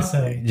 honestly.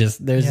 Constantly.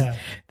 Just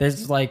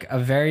there's like a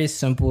very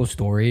simple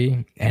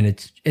story, and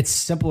it's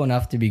simple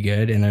enough to be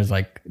good. And there's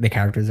like the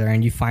characters there,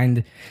 and you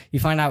find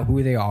out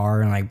who they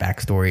are and like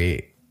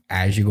backstory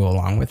as you go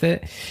along with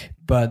it.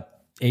 But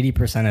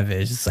 80% of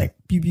it is just like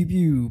pew pew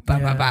pew, ba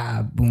ba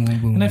ba, boom boom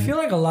boom. And I feel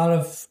like a lot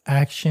of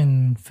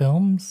action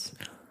films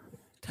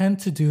tend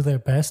to do their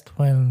best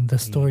when the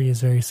story is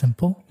very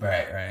simple.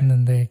 Right. And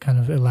then they kind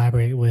of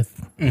elaborate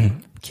with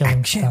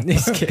killing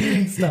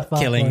stuff.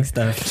 Killing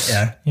stuff.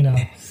 Yeah. You know.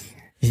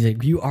 He's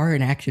like, you are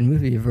an action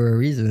movie for a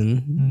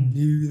reason.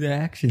 Do the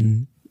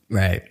action.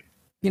 Right.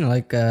 You know,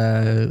 like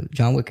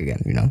John Wick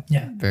again, you know?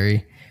 Yeah.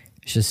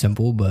 It's just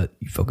simple, but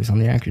you focus on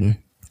the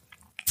action.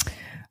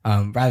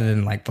 Rather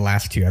than like the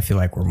last two, I feel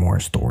like we're more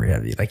story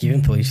heavy. Like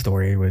even Police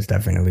Story was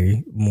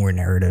definitely more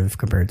narrative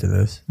compared to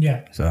this.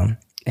 Yeah. So,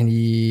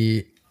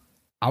 and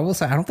I will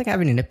say, I don't think I have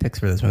any nitpicks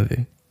for this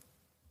movie.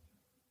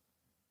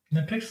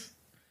 Nitpicks?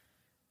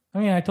 I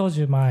mean, I told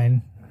you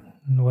mine.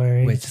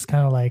 Where he just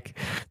kind of like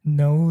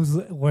knows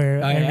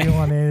where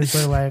everyone is,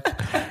 or like,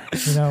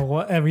 you know,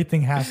 what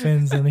everything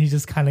happens, and he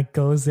just kind of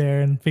goes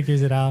there and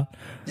figures it out.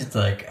 It's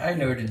like, I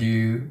know what to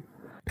do.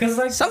 Because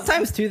like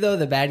sometimes too, though,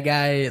 the bad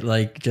guy,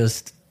 like,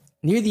 just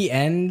near the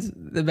end,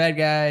 the bad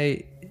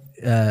guy,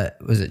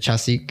 was it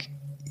Chasik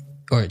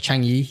or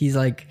Chang-Yi? He's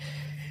like,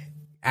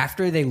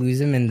 after they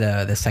lose him in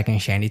the second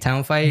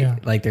Shantytown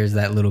fight, like, there's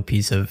that little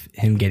piece of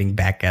him getting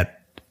back at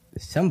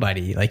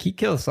somebody. Like, he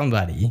kills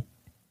somebody.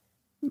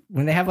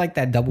 When they have like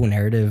that double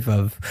narrative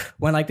of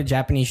when like the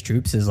Japanese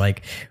troops is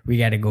like, we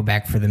got to go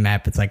back for the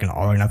map, it's like an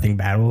all or nothing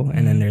battle,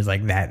 and then there's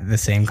like the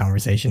same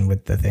conversation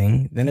with the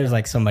thing. Then there's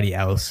like somebody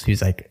else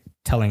who's like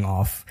telling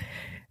off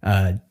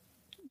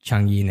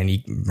Chang-Yi, and then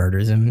he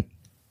murders him,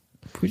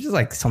 which is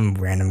like some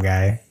random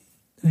guy.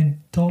 I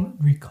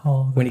don't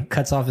recall that. When he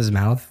cuts off his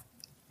mouth.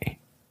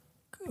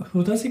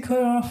 Who does he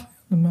cut off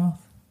the mouth?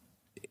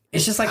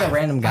 It's just like a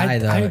random guy,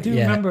 though. I do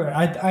remember.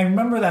 I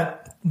remember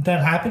that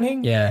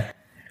happening. Yeah.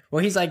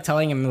 Well, he's like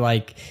telling him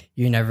like,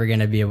 you're never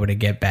gonna be able to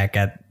get back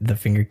at the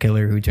finger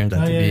killer who turns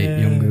out to be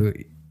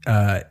Yongu.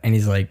 And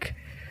he's like,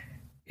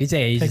 he's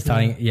just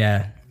telling,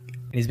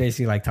 he's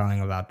basically like telling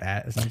him about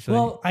that essentially.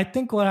 Well, I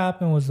think what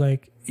happened was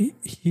like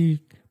he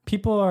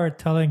people are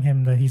telling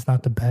him that he's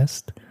not the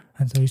best,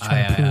 and so he's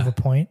trying to prove a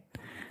point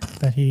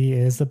that he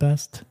is the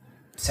best.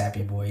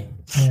 Sappy boy.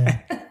 Yeah.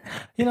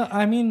 You know,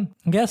 I mean,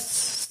 I guess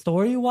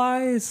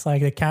story-wise,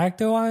 like the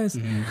character-wise,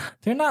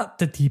 they're not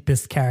the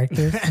deepest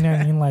characters. You know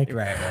what I mean? Like,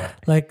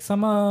 like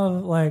some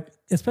of, like,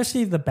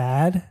 especially the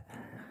bad,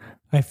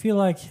 I feel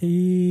like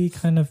he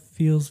kind of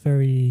feels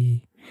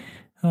very,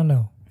 I don't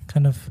know,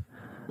 kind of,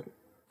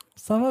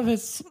 some of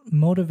his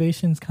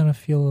motivations kind of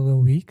feel a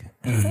little weak,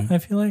 I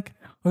feel like.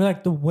 Or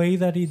like the way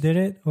that he did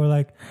it, or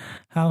like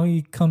how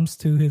he comes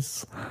to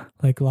his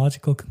like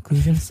logical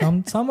conclusions.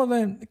 Some of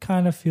it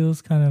kind of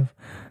feels kind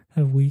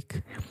of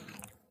weak.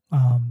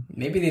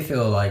 Maybe they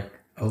feel like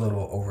a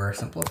little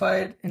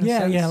oversimplified. In a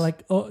sense. Yeah,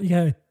 like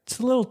it's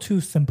a little too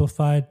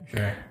simplified.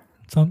 Sure.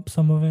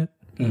 Some of it.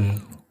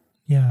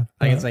 Yeah,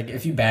 like it's like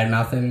if you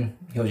badmouth him,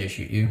 he'll just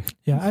shoot you.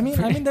 Yeah, I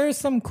mean, there's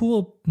some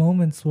cool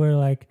moments where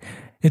like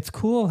it's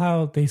cool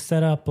how they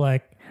set up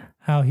like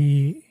how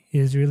he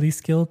is really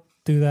skilled.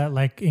 Do that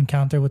like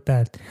encounter with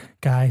that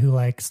guy who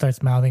like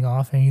starts mouthing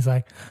off, and he's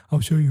like, "I'll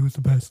show you who's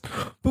the best."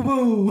 Boo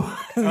boo!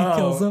 And he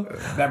kills him.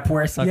 That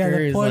poor sucker. Yeah,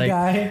 the poor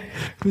guy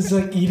who's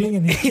like eating,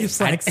 and he's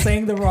like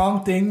saying the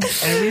wrong things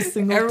every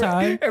single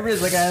time.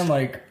 Everybody's like, I'm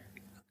like,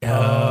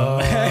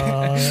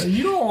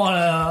 you don't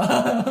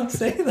want to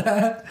say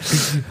that.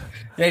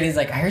 Yeah, and he's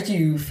like, I heard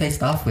you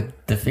faced off with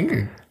the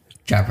finger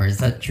chopper. Is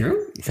that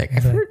true? He's like,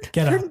 I've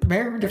heard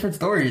very different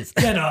stories.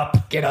 Get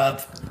up. Get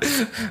up.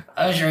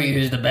 I'll show you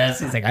who's the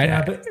best. He's like,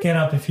 but get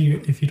up if you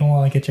don't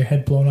want to get your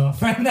head blown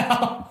off right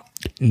now.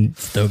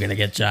 Still gonna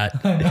get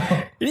shot. I know.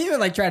 He didn't even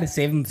like try to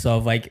save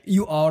himself. Like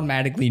you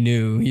automatically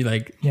knew. He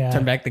like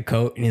turned back the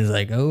coat and he's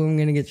like, oh, I'm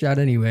gonna get shot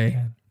anyway.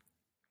 Yeah.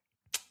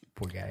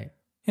 Poor guy.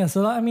 Yeah,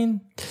 so I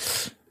mean,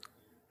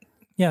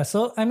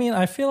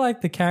 I feel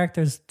like the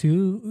characters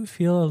do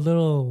feel a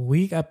little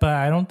weak, but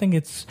I don't think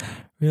it's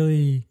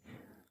really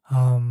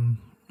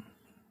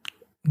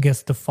I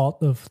guess the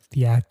fault of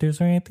the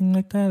actors or anything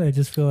like that. I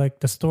just feel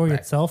like the story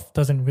itself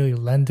doesn't really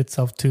lend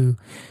itself to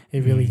a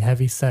really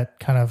heavy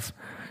set kind of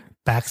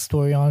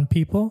backstory on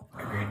people.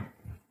 Agreed.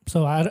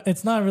 So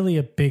it's not really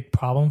a big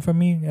problem for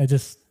me. I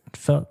just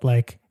felt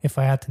like if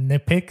I had to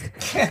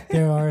nitpick,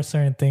 there are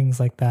certain things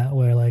like that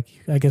where like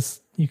I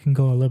guess you can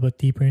go a little bit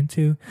deeper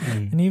into,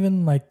 and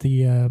even like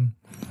the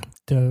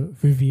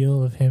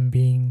reveal of him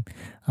being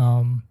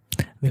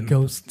the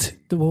ghost.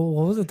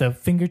 What was it? The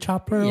finger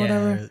chopper or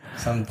whatever?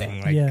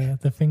 Something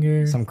like the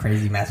finger. Some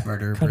crazy mass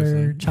murderer cutter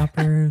person.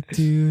 Chopper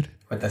dude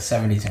With the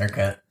 70s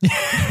haircut.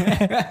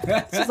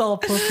 It's just all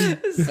puffy.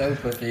 So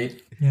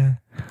puffy. Yeah.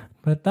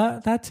 But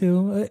that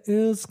too, it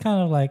was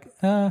kind of like,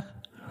 like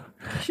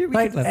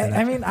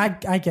I mean,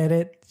 I get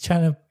it.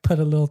 Trying to put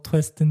a little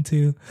twist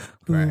into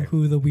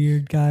who the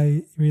weird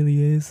guy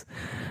really is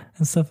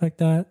and stuff like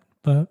that.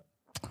 But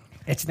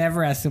it's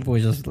never as simple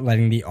as just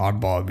letting the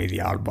oddball be the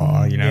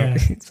oddball, you know?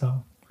 Yeah,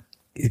 so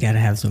you gotta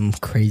have some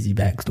crazy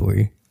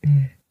backstory.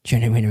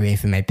 Trying to run away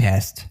from my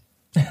past.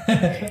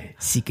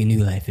 Seek a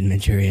new life in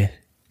Manchuria.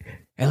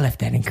 I left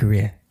that in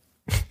Korea.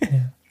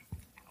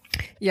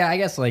 Yeah, I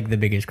guess like the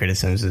biggest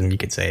criticism you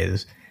could say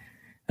is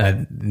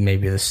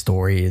maybe the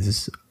story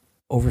is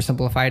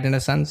oversimplified in a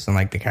sense, and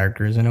like the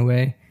characters in a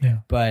way. Yeah.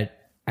 But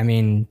I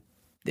mean,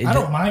 I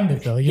don't mind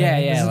it though.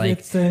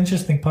 It's the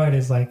interesting part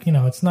is like, you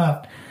know, it's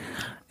not.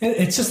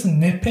 It's just a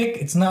nitpick.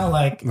 It's not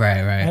like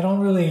right. I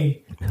don't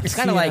really. It's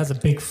kind of like it as a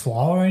big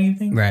flaw or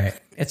anything. Right.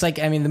 It's like,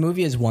 I mean, the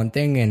movie is one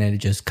thing, and it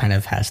just kind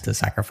of has to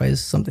sacrifice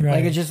something. Right.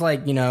 Like it's just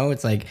like, you know,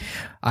 it's like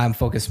I'm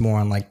focused more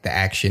on like the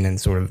action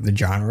and sort of the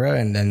genre,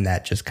 and then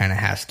that just kind of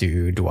has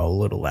to dwell a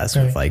little less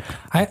with like.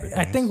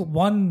 I think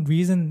one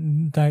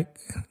reason that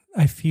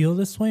I feel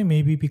this way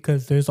maybe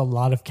because there's a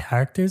lot of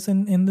characters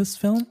in this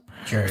film.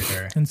 Sure.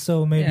 And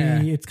so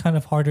maybe it's kind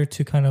of harder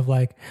to kind of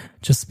like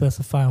just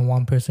specify on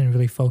one person and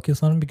really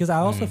focus on him, because I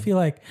also feel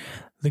like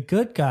the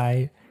good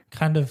guy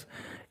kind of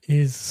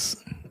is,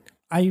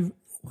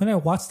 when I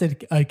watched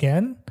it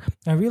again,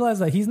 I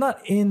realized that he's not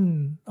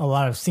in a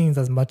lot of scenes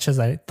as much as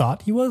I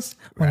thought he was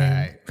when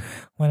I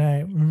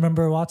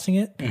remember watching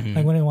it.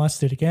 Like when I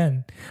watched it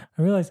again,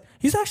 I realized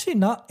he's actually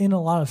not in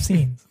a lot of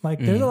scenes. Like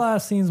there's a lot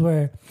of scenes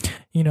where,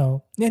 you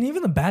know, and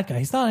even the bad guy,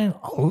 he's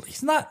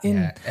not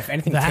in If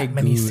anything, that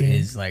many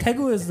scenes. is like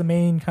Tegu is the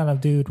main kind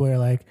of dude where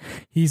like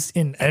he's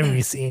in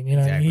every scene, you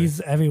know, Exactly. he's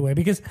everywhere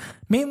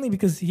mainly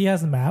because he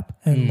has a map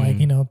and like,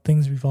 you know,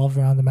 things revolve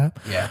around the map.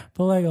 Yeah.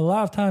 But like a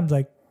lot of times,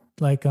 like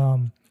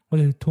what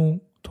is it,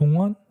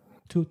 Tongwon?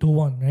 To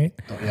right?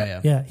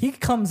 Yeah. He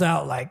comes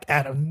out like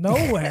out of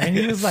nowhere, and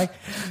he was like,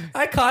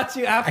 "I caught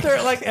you." After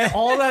like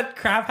all that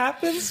crap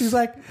happens, he's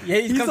like,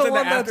 he comes in the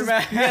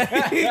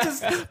aftermath. He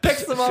just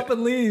picks them up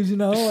and leaves. You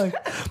know, like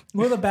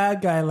with a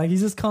bad guy, like he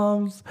just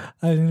comes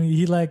and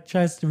he like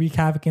tries to wreak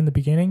havoc in the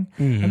beginning,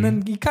 and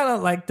then he kind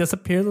of like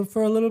disappears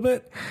for a little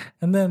bit,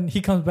 and then he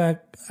comes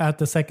back at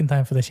the second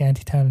time for the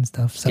shantytown and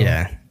stuff. So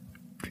yeah,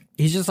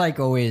 he's just like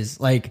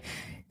always like,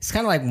 it's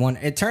kind of like one.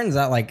 It turns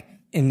out like,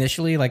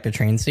 initially, like the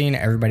train scene,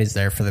 everybody's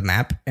there for the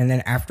map, and then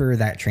after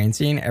that train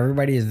scene,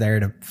 everybody is there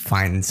to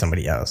find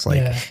somebody else.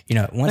 Like you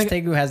know, once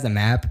like, Tegu has the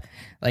map,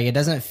 like it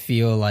doesn't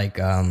feel like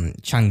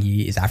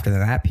Chang-yi is after the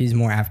map. He's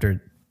more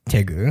after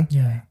Tegu.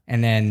 Yeah,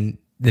 and then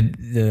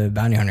the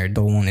bounty hunter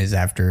Do-won is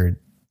after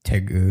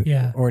Tegu.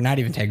 Yeah, or not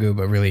even Tegu,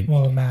 but really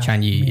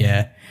Chang-yi.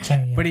 Yeah.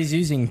 Chang-yi. But he's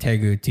using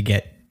Tegu to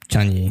get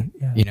Chang-yi.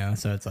 Yeah. You know,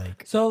 so it's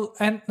like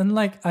and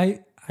like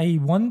I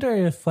wonder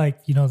if like,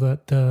 you know,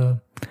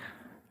 the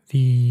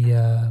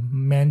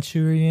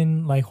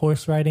Manchurian like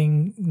horse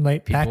riding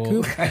like pack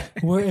group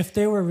were, if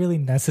they were really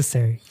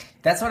necessary.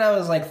 That's what I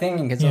was like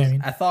thinking, because I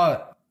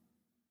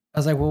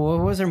was like, well, what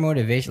was their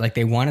motivation? Like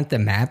they wanted the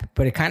map,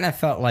 but it kind of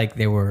felt like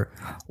they were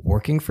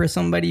working for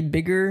somebody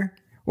bigger,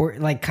 or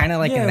like kind of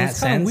like in that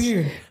sense.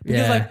 Weird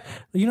because like,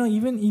 you know,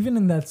 even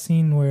in that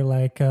scene where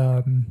like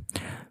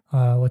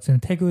what's in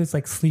Tegu is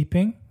like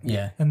sleeping,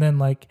 and then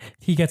like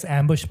he gets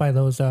ambushed by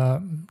those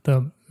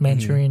the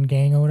Manchurian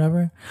gang or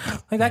whatever.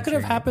 Like that could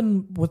have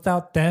happened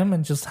without them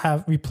and just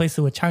have replaced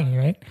it with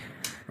Chang-yi,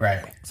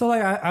 right? So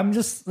like I'm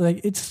just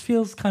like, it just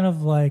feels kind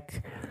of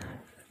like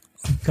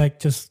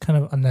just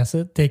kind of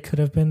unnecessary. They could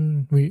have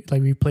been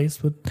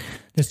replaced with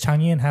this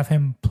Chang-yi and have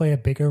him play a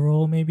bigger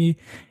role maybe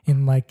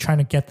in like trying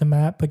to get the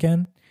map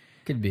again.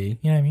 Could be.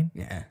 You know what I mean?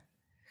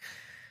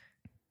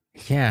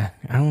 Yeah,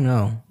 I don't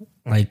know.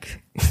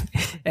 Like,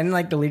 and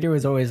like the leader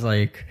was always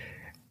like,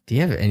 do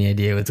you have any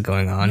idea what's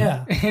going on?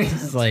 Yeah.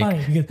 It's like,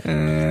 funny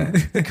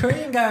because the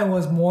Korean guy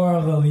was more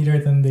of a leader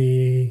than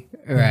the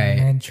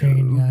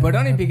Manchurian guy. But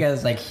only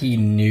because like he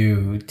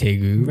knew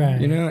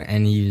Tegu, you know,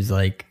 and he was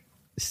like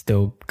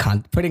still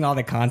putting all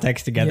the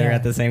context together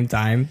at the same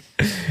time.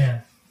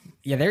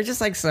 Yeah, they're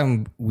just like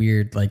some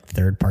weird like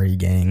third party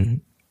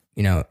gang,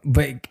 you know.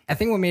 But I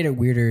think what made it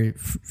weirder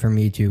for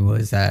me too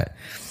was that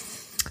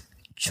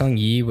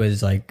Chang-yi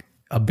was like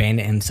a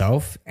bandit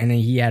himself, and then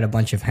he had a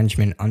bunch of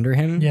henchmen under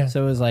him. Yeah.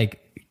 So it was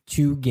like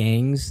two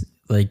gangs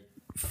like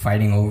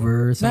fighting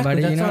over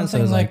somebody, you know? So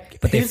it was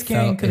like, but his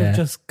gang could have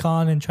just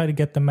gone and tried to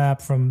get the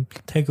map from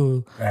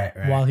Tegu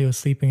while he was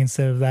sleeping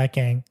instead of that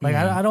gang. Like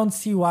I don't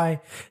see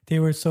why they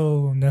were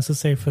so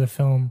necessary for the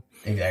film.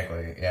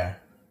 Exactly. Yeah.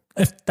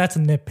 If that's a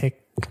nitpick.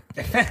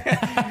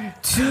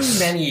 Too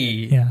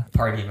many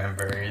party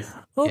members.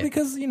 Well,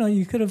 because, you know,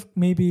 you could have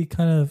maybe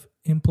kind of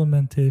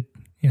implemented,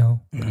 you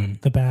know,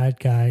 the bad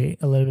guy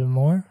a little bit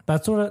more.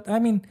 That's what I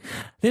mean.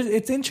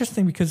 It's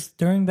interesting because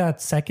during that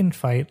second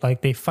fight,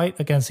 like they fight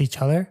against each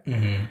other,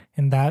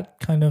 and that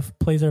kind of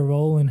plays a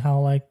role in how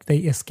like they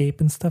escape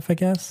and stuff, I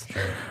guess.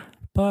 Sure.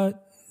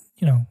 But,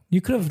 you know,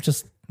 you could have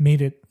just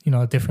made it, you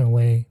know, a different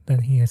way that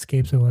he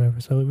escapes or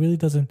whatever. So it really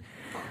doesn't,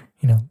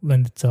 you know,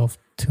 lend itself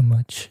too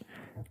much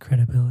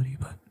credibility.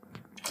 But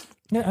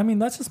yeah, I mean,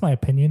 that's just my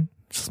opinion,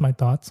 just my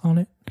thoughts on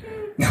it.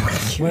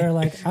 Where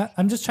like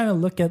I'm just trying to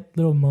look at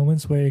little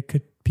moments where it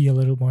could be a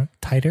little more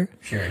tighter.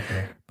 Sure.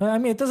 But I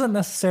mean, it doesn't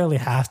necessarily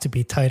have to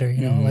be tighter,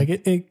 you know. Like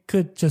it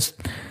could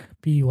just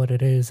be what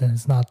it is, and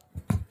it's not.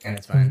 And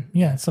it's fine.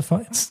 Yeah,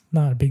 it's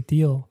not a big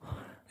deal.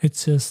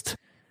 It's just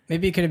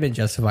maybe it could have been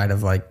justified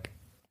of like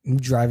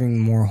driving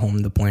more home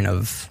the point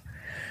of,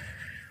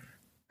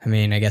 I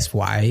mean, I guess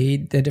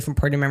why the different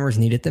party members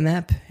needed the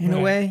map in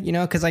a way, you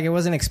know, because like it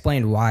wasn't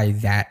explained why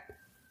that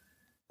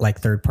like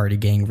third party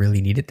gang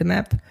really needed the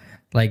map.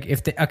 Like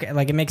if they, okay,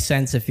 like it makes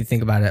sense if you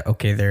think about it.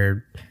 Okay,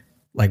 they're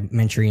like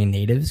Manchurian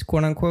natives,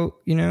 quote unquote,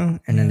 you know,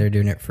 and then they're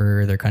doing it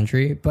for their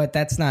country, but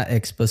that's not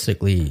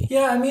explicitly.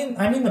 Yeah, I mean,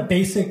 the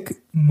basic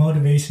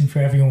motivation for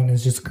everyone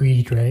is just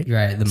greed, right?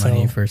 Right, the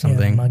money for something.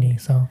 Yeah, the money.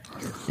 So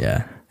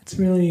yeah, it's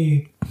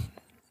really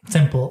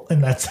simple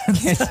in that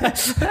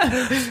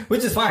sense,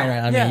 which is fine,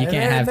 right? I mean, you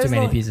can't have too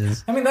many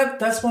pieces. I mean,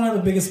 that's one of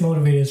the biggest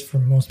motivators for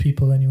most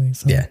people, anyway.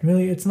 So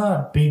really, it's not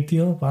a big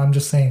deal. But I'm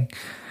just saying,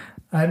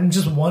 I'm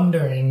just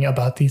wondering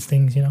about these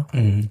things, you know,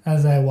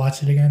 as I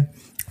watch it again.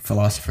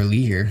 Philosopher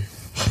Leisure.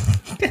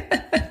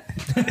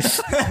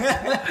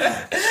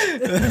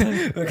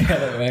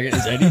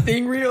 Is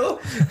anything real?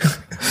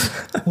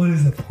 What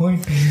is the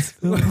point of this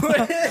film?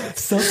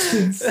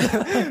 Substance.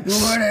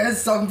 What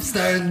is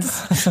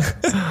substance?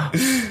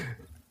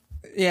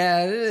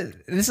 Yeah,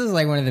 this is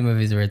like one of the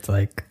movies where it's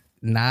like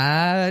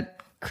not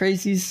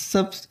crazy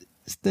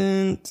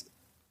substance.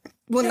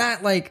 Well,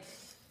 not like.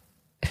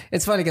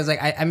 It's funny because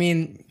like I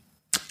mean,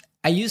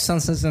 I use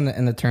substance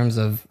in the terms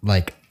of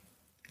like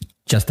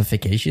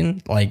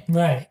justification, like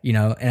right, you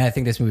know, and I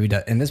think this movie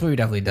does, and this movie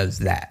definitely does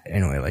that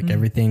in a way. Like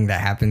everything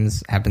that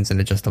happens in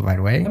a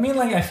justified way. I mean,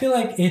 like I feel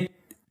like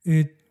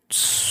it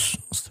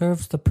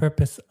serves the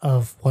purpose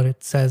of what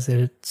it says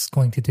it's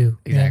going to do.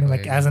 Exactly. You know what I mean?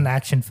 Like as an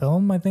action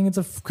film, I think it's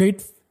a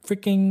great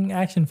freaking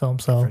action film.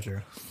 So for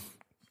sure.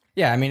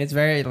 Yeah, I mean, it's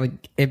very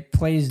like it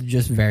plays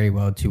just very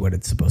well to what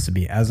it's supposed to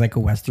be as like a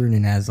Western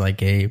and as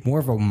like a more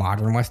of a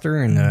modern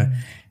Western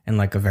and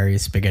like a very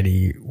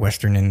spaghetti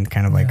Western and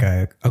kind of like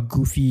a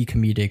goofy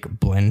comedic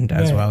blend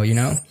as well, you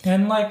know?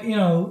 And like, you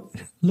know,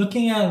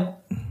 looking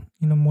at,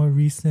 you know, more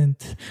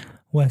recent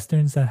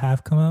Westerns that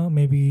have come out,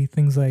 maybe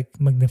things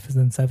like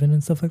Magnificent Seven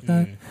and stuff like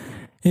that.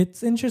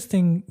 It's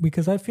interesting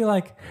because I feel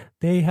like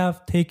they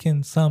have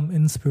taken some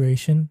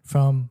inspiration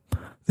from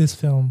this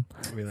film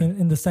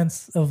in the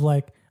sense of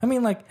like, I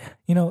mean, like,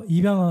 you know,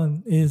 Lee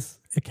Byung-hun is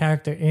a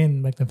character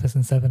in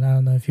Magnificent Seven. I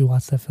don't know if you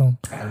watched that film.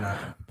 I don't know.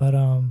 But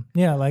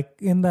yeah, like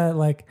in that,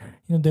 like,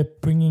 you know, they're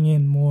bringing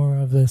in more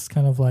of this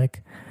kind of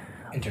like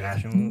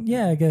international.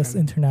 Yeah, I guess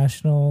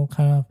international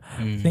kind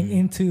of thing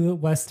into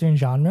Western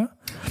genre.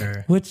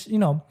 Sure. Which, you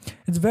know,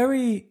 it's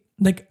very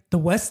like the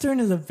Western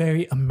is a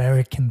very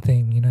American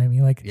thing. You know what I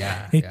mean? Like,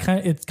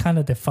 it kind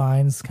of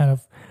defines kind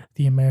of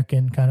the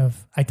American kind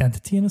of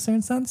identity in a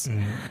certain sense,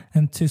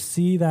 and to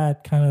see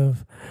that kind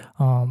of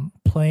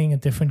playing a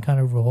different kind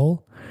of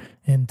role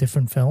in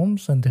different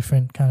films and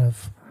different kind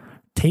of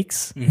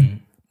takes,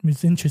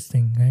 it's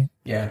interesting, right?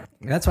 Yeah,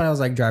 that's what I was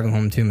like driving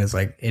home to. Is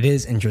like it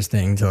is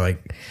interesting to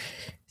like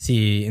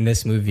see in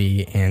this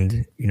movie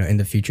and you know in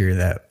the future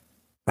that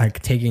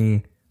like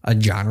taking a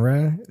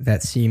genre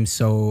that seems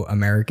so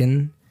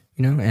American,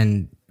 you know,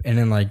 and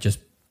then like just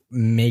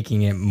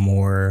making it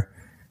more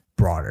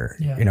broader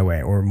in a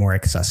way or more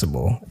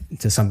accessible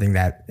to something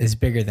that is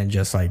bigger than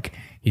just like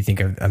you think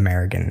of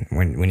American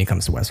when it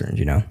comes to Westerns,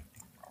 you know?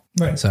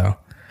 Right. So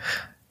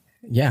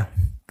yeah,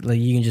 like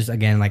you can just,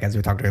 again, like as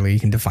we talked earlier, you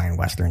can define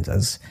Westerns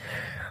as,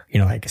 you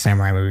know, like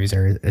samurai movies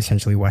are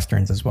essentially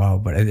Westerns as well,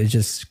 but it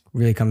just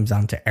really comes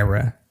down to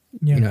era,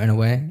 you know, in a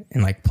way,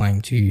 and like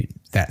playing to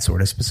that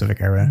sort of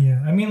specific era.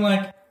 Yeah. I mean,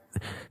 like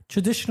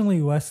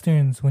traditionally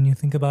Westerns, when you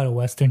think about a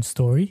Western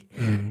story,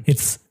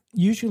 it's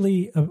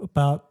usually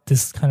about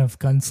this kind of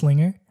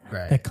gunslinger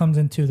that comes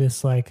into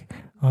this like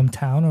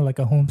town or like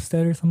a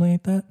homestead or something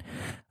like that,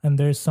 and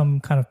there's some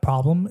kind of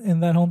problem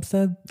in that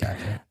homestead,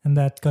 and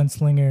that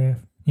gunslinger,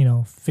 you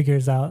know,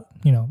 figures out,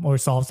 you know, or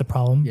solves the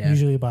problem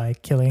usually by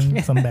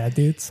killing some bad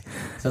dudes.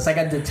 So it's like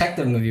a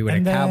detective movie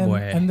with cowboy,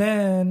 and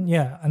then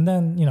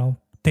you know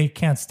they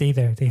can't stay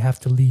there, they have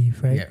to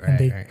leave, right? And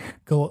they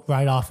go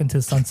right off into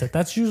the sunset.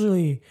 That's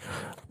usually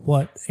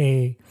what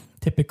a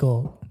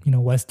typical, you know,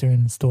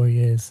 Western story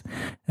is,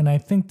 and I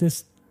think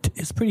this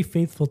is pretty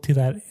faithful to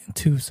that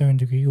to a certain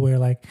degree, where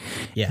like,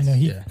 you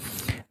know,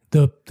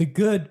 the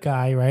good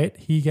guy, right?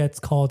 He gets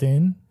called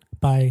in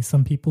by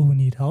some people who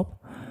need help.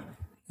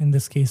 In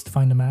this case, to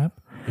find a map,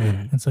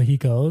 and so he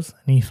goes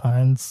and he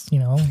finds, you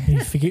know,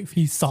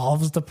 he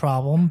solves the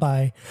problem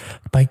by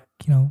you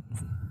know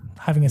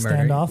having a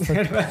standoff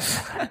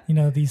with you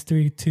know these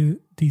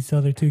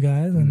other two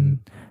guys, and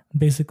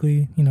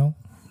basically, you know.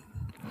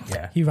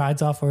 He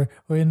rides off, or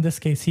in this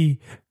case, he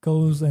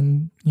goes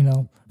and, you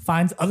know,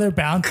 finds other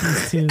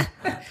bounties to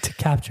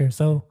capture.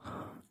 So,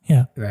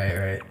 yeah,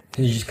 right.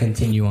 You just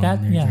continue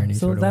on your journey.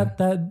 So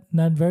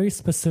that very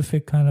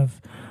specific kind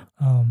of,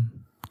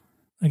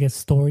 I guess,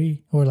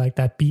 story, or like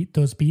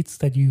those beats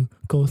that you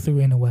go through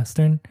in a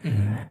Western,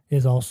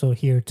 is also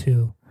here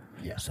too.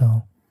 Yeah.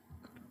 So.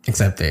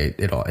 Except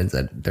it all ends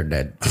that they're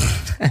dead,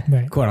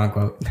 right? Quote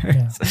unquote.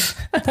 Yeah.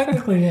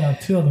 Technically, yeah,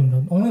 two of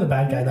them. Only the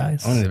bad guy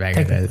dies. Only the bad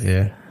guy dies.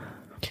 Yeah.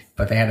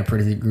 But they had a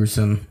pretty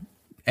gruesome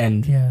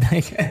end. Yeah.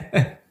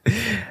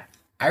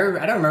 I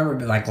don't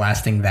remember like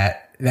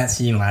that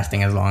scene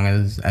lasting as long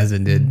as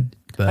it did.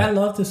 But I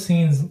love the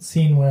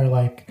scene where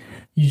like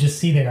you just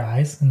see their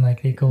eyes and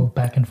like they go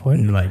back and forth.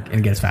 And, like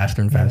it gets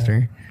faster and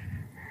faster.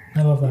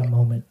 I love that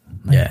moment.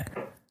 Like, yeah.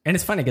 And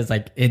it's funny because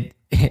like it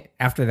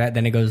after that,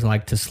 then it goes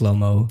like to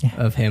slow-mo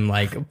of him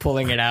like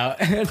pulling it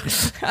out,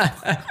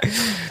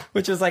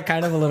 which was like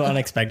kind of a little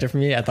unexpected for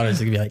me. I thought it was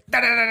gonna be like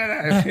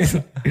I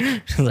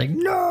was like,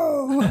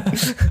 no.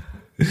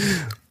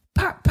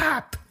 Pop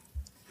pop.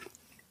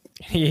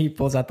 He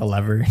pulls out the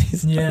lever.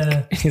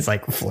 He's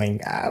like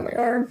fling my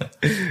arm.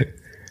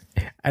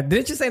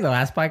 Didn't you say in the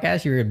last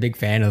podcast you were a big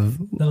fan of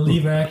the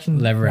lever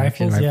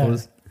action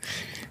rifles?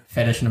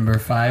 Fetish number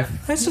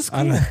 5. That's just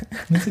cool.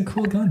 It's a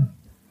cool gun.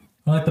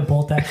 I like the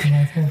bolt action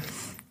rifle.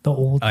 The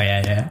old. Oh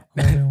yeah.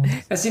 older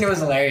ones. That scene was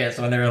hilarious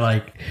when they were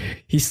like,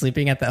 he's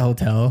sleeping at that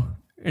hotel,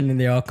 and then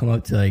they all come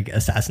up to like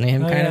assassinate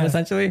him, kind of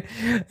essentially,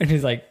 and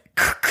he's like,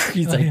 and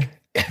he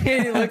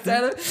looks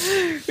at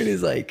him, and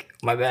he's like,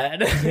 my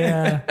bad.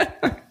 Yeah.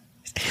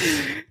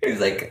 He's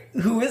like,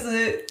 who is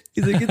it?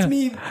 He's like, it's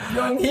me,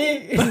 Byung-hee.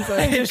 He's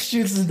like, He just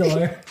shoots the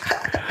door.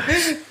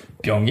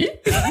 Byung-hee?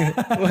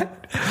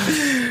 What?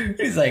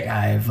 He's like,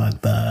 I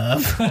fucked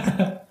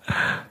up.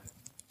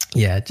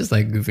 Yeah, just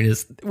like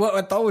goofiness. What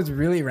I thought was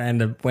really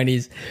random when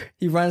he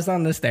runs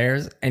down the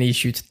stairs and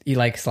he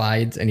like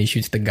slides and he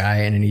shoots the guy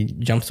and then he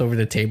jumps over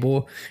the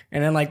table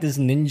and then like this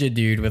ninja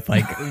dude with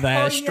like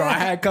that straw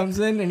hat comes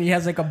in and he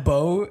has like a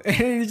bow and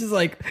he just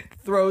like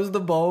throws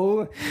the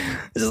bow.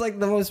 It's just like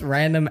the most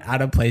random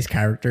out of place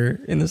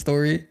character in the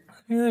story.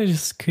 Yeah, there's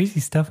just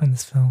crazy stuff in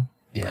this film.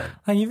 Yeah,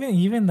 Like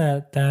even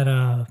that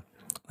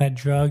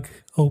drug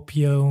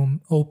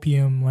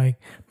opium like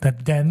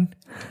that den.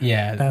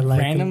 yeah, That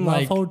like random love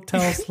like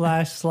hotel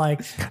 /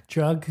 like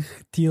drug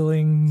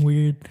dealing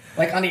weird.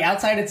 like on the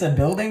outside it's a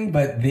building,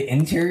 but the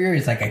interior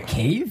is like a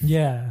cave.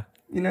 Yeah.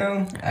 You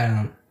know, I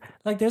don't.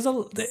 Like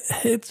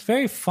it's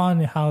very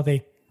fun how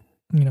they,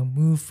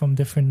 move from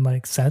different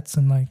like sets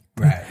and like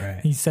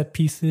Right. these set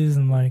pieces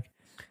and like.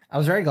 I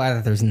was very glad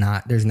that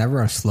there's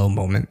never a slow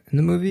moment in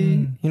the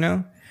movie, you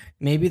know?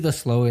 Maybe the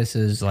slowest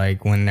is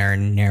like when they're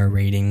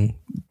narrating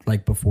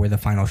like before the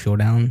final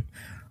showdown,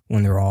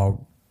 when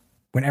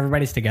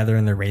everybody's together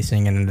and they're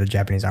racing and then the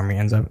Japanese army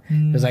ends up.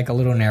 There's like a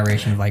little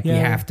narration of like, we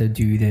have to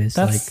do this.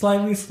 That's like,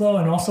 slightly slow,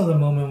 and also the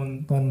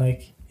moment when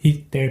like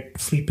they're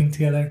sleeping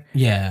together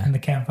yeah. in the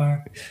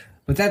campfire.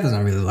 But that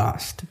doesn't really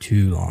last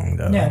too long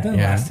though. Yeah, it doesn't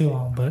last too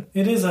long, but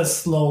it is a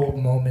slow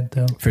moment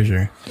though. For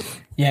sure.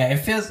 Yeah,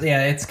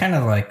 it's kind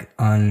of like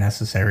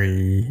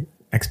unnecessary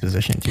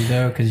exposition too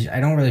though, because I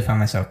don't really find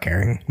myself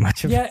caring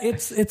much of it.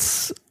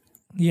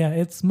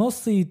 It's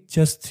mostly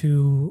just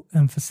to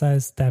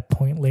emphasize that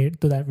point later,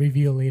 to that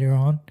reveal later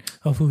on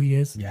of who he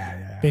is.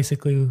 Yeah.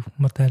 Basically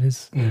what that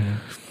is.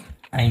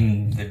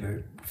 I'm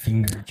the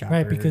finger chopper.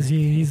 Right, because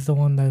he's the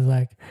one that's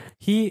like,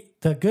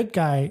 the good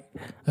guy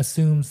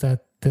assumes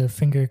that the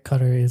finger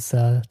cutter is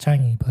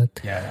Changi,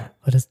 but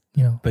it's,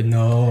 But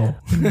no.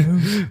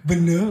 But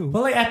no.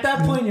 Well, like at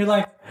that point, you're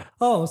like,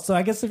 oh, so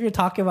I guess if you're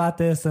talking about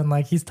this and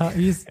like he's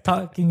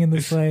talking in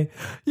this way,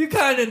 you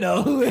kind of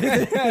know who it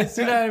is.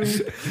 You know what I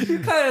mean? You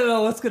kind of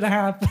know what's gonna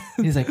happen.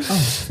 He's like, oh,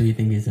 so you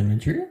think he's a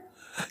intruder?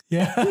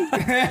 Yeah,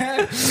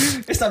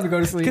 It's time to go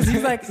to sleep. because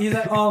he's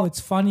like, oh, it's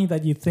funny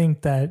that you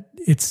think that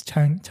it's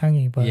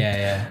Changi, but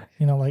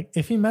like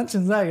if he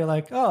mentions that, you're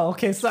like, oh,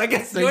 okay, so I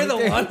guess you're the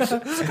one.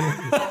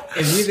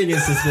 If you think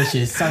it's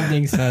suspicious,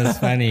 something sounds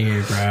funny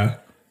here, bro.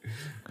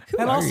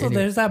 And also,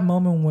 there's that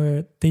moment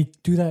where they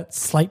do that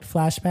slight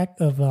flashback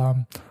of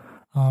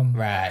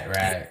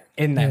right.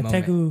 In that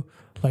moment, Tegu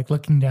like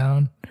looking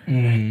down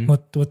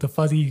with the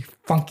fuzzy,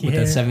 funky with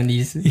hair. the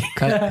 70s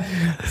cut,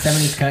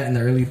 70s cut in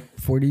the early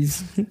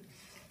 40s.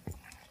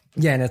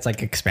 Yeah, and it's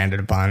like expanded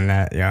upon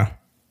that. Yeah,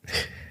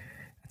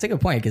 that's a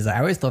good point because I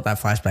always thought that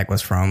flashback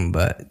was from,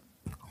 but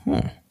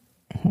yeah,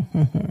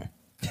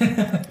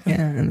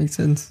 that makes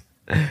sense.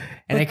 And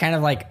they kind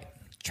of like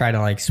try to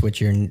like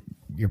switch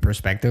your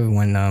perspective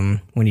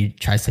when he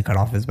tries to cut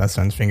off his best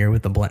friend's finger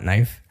with the blunt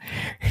knife.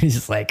 He's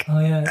just like, oh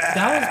yeah,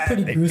 that was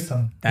pretty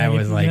gruesome. That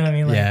was like, you know what I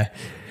mean? Like, yeah.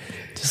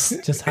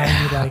 Just how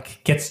he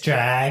like gets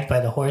dragged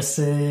by the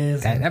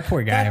horses. That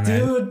poor guy, that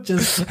man. Dude,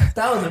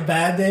 that was a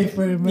bad day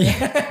for him, man.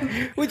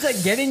 Yeah. Which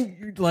like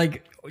getting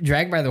like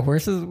dragged by the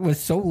horses was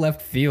so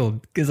left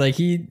field because like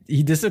he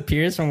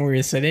disappears from where we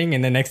were sitting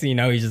and the next thing you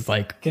know he's just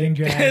like getting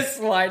dragged,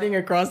 sliding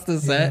across the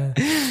set.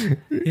 Yeah.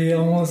 He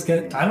almost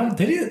did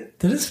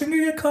his finger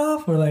get cut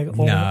off or like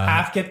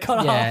half get cut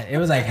off? Yeah, it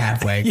was like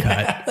halfway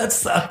cut. That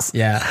sucks.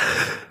 Yeah,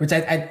 which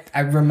I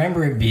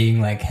remember it being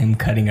like him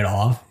cutting it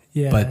off.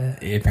 Yeah,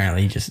 but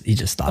apparently he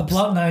just stops. A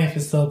blunt knife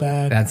is so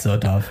bad. That's so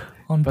tough.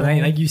 But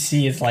then, like you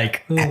see, it's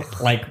like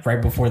right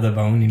before the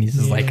bone, and he's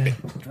just like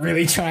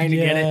really trying to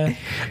get it.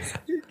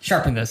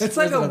 Sharpen this. It's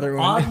like an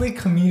oddly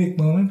comedic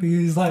moment because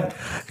he's like,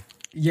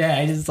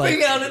 I just like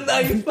bring out a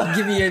knife.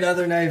 Give me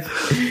another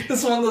knife.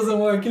 This one doesn't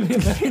work. Give me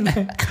another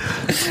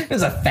knife. It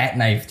was a fat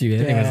knife,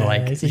 dude. I think it was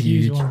like it's a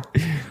huge one.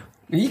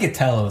 You could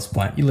tell it was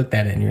blunt. You looked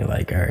at it and you're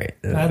like, all right,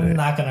 I'm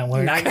not gonna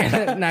work. Not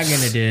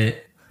gonna do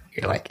it.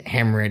 You're like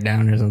hammer it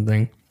down or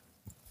something.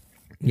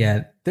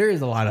 Yeah, there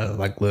is a lot of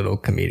like little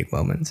comedic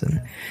moments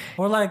and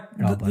or like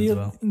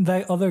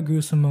the other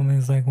gruesome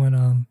moments, like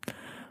when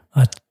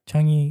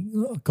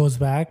Changi goes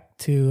back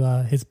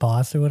to his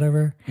boss or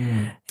whatever,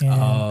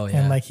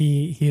 and like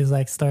he is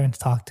like starting to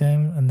talk to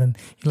him, and then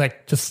he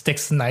like just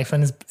sticks the knife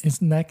on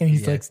his neck, and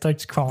he's like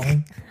starts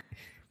crawling.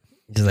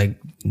 Just like,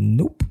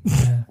 nope,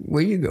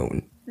 where you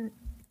going?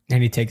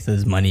 And he takes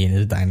his money and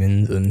his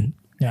diamonds and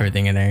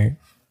everything in there.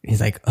 He's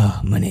like,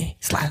 oh, money,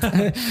 slap.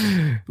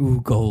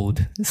 Ooh,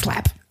 gold,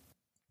 slap.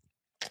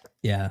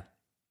 Yeah.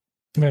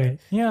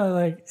 Right. Yeah,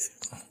 like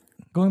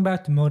going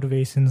back to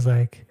motivations,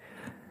 like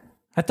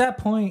at that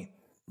point,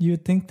 you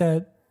would think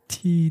that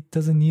he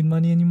doesn't need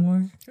money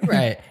anymore.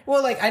 Right.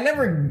 Well, like I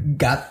never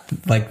got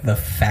like the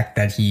fact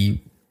that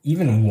he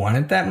even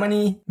wanted that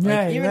money. Like,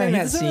 Right, even right. in He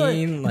that doesn't scene,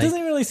 really, like it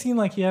doesn't really seem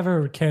like he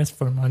ever cares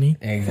for money.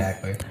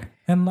 exactly.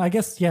 And I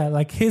guess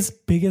like his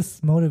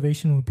biggest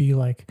motivation would be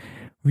like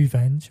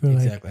revenge or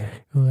Exactly.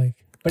 like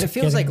But it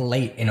feels like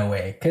late in a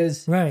way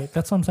because right.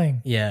 That's what I'm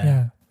saying. yeah.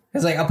 Yeah.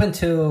 It's like up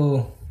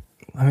until,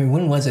 I mean,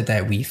 when was it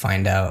that we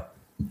find out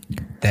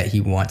that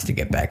he wants to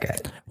get back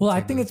at? Well, I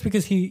think it's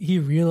because he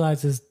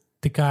realizes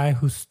the guy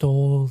who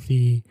stole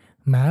the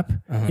map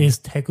is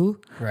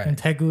Tegu. Right. And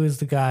Tegu is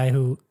the guy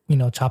who,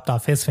 chopped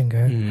off his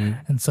finger.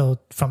 And so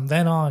from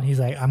then on, he's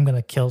like, I'm going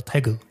to kill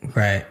Tegu.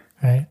 Right.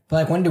 Right. But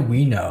like, when do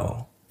we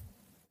know?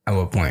 At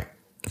what point?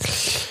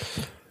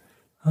 Because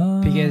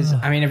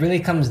I mean, it really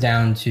comes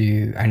down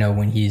to, I know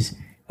when he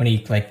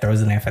like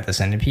throws the knife at the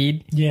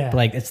centipede. Yeah. But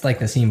like it's like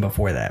the scene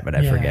before that, but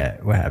I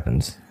forget what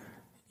happens.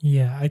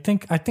 Yeah. I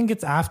think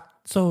it's after.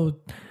 So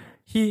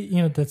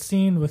he, the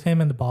scene with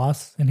him and the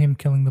boss and him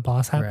killing the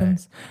boss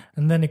happens.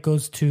 And then it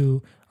goes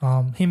to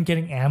him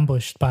getting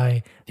ambushed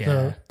by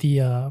the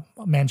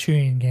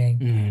Manchurian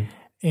gang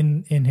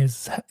in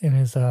his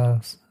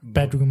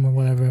bedroom or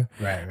whatever.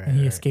 Right. And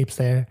he escapes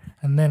there.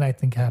 And then I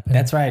think happened.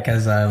 That's right,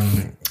 because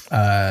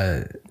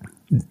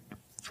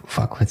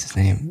fuck, what's his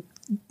name?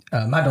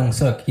 Ma Dong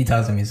Suk. He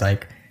tells him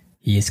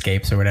he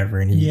escapes or whatever,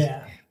 and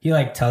he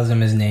like tells him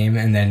his name,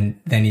 and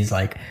then he's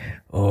like,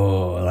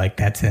 oh, like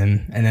that's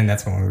him, and then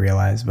that's when we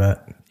realize.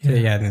 But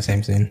in the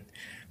same scene.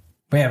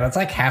 But yeah, but it's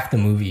like half the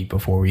movie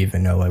before we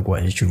even know like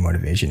what his true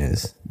motivation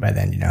is. By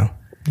then,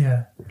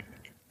 Yeah,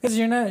 because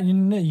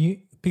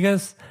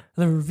because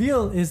the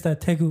reveal is that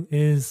Tegu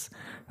is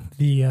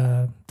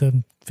the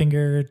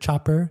finger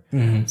chopper,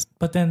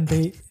 but then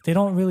they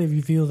don't really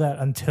reveal that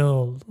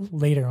until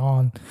later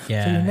on.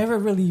 Yeah. So you're never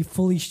really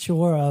fully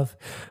sure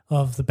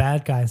of the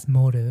bad guy's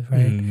motive,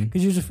 right?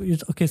 Because you're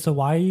just okay. So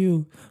why are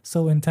you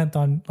so intent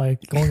on like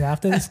going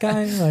after this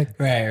guy? Like,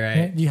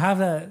 right. You have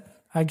that.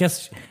 I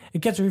guess it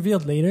gets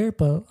revealed later,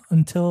 but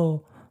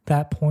until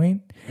that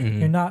point,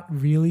 you're not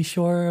really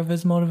sure of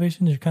his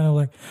motivation. You're kind of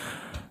like,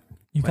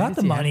 you got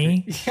the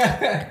money.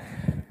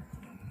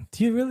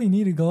 Do you really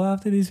need to go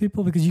after these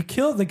people? Because you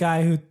killed the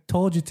guy who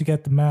told you to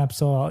get the map.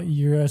 So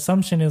your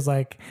assumption is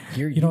like,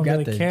 you don't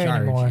really care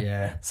anymore.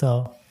 Yeah.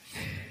 So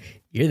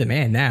you're the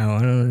man now.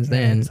 I don't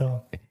understand.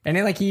 So, and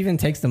then like he even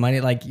takes the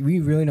money. Like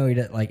we really know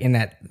like in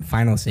that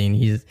final scene,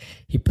 he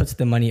puts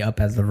the money up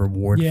as a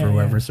reward for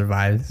whoever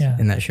survives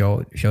in that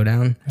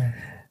showdown. Yeah.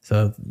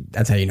 So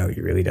that's how you know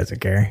he really doesn't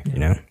care.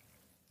 And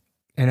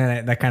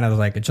then that kind of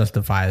like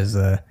justifies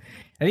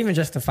it even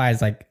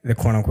justifies like the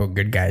quote unquote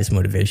good guy's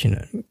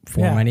motivation for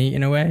money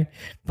in a way.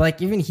 But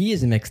like even he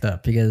is mixed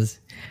up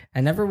because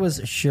I never was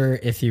sure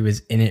if he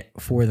was in it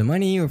for the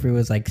money or if it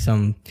was like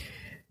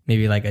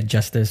maybe like a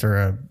justice or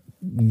a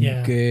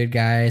good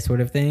guy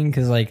sort of thing.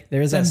 Cause like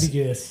there's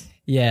ambiguous.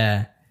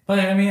 Yeah. But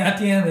I mean, at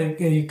the end,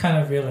 you kind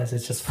of realize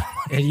it's just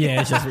funny.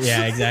 Yeah, it's just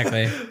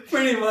exactly.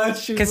 Pretty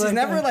much. Because he's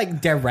never like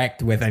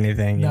direct with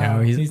anything, you know.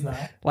 He's not.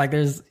 Like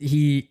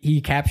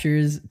he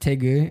captures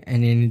Tegu,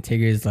 and then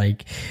Tegu is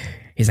like,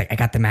 he's like, I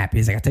got the map.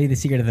 He's like, I'll tell you the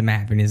secret of the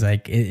map. And he's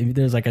like,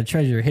 there's like a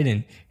treasure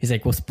hidden. He's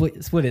like, well, split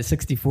it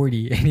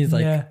 60-40. And he's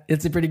like,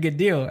 it's a pretty good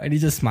deal. And he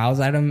just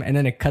smiles at him. And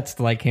then it cuts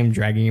to like him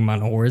dragging him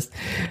on a horse.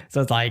 So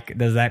it's like,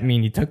 does that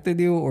mean he took the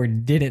deal or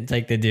didn't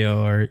take the deal?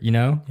 Or,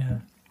 Yeah.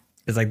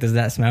 It's like, does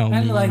that smell?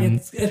 And like,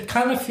 it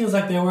kind of feels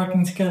like they're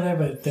working together,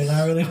 but they're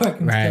not really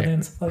working together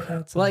and stuff like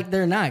that. So. Like,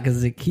 they're not,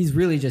 because like, he's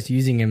really just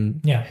using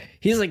him. Yeah.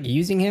 He's like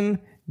using him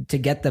to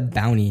get the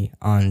bounty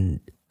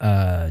on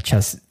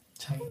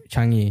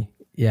Changi.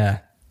 Yeah.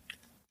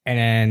 And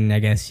then I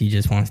guess he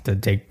just wants to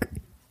take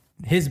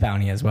his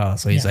bounty as well.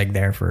 So he's like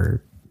there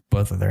for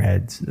both of their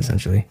heads,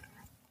 essentially.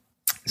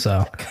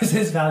 So. Because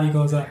his value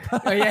goes up.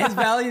 Oh, yeah. His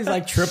value is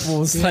like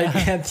triples like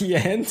at the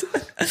end.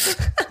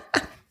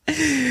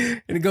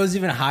 And it goes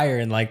even higher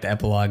in like the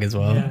epilogue as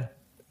well. Yeah.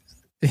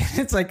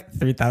 It's like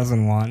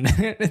 3,000 won.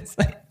 It's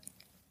like,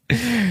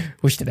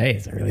 which today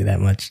isn't really that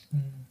much,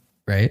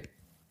 right?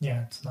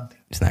 Yeah, it's nothing.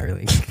 It's not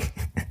really.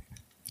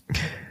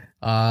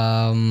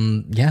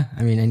 Yeah.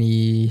 I mean,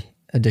 any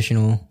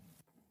additional?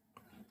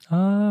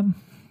 I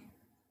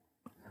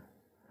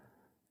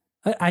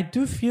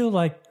do feel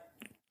like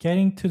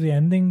getting to the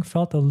ending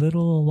felt a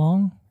little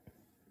long.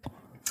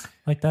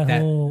 Like the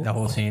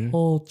whole scene,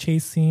 whole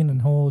chase scene,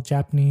 and whole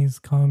Japanese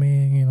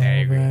coming,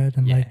 red,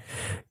 and like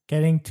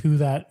getting to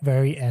that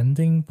very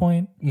ending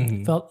point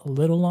felt a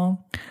little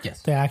long.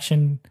 Yes, the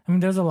action. I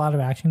mean, there's a lot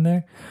of action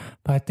there,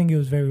 but I think it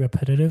was very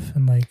repetitive,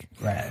 and like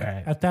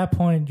right. At that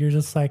point, you're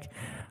just like,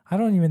 I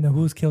don't even know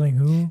who's killing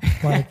who.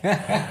 Like,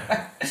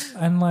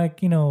 and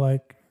like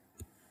like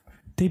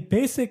they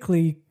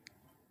basically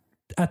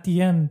at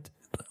the end,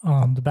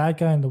 the bad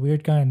guy and the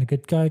weird guy and the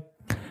good guy.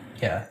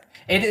 Yeah.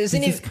 It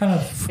isn't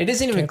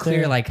even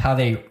clear like how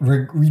they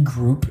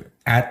regroup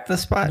at the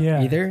spot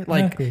either.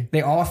 Like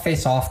they all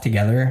face off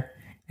together,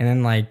 and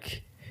then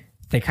like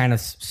they kind of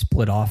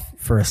split off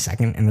for a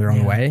second in their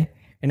own way,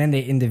 and then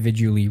they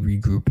individually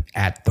regroup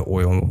at the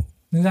oil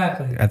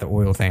Exactly. at the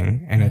oil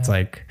thing, and it's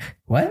like,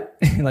 what?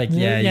 Like, you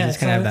just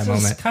kind of have that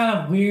moment. It's kind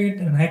of weird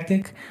and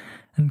hectic,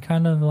 and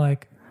kind of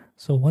like,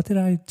 so what did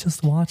I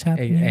just watch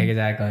happen?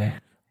 Exactly.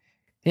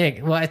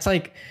 Yeah. Well, it's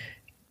like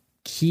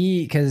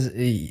because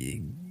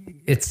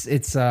it's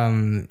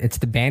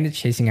the bandits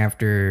chasing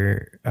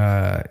after.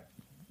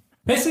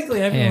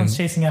 Basically, everyone's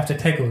chasing after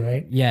Tegu,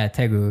 right? Yeah,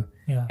 Tegu.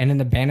 Yeah. And then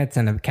the bandits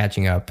end up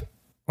catching up.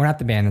 Or not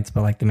the bandits,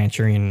 but like the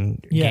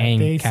Manchurian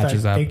gang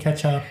catches up. They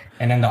catch up.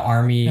 And then the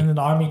army. And then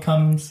the army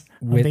comes.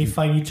 They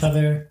fight each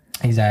other.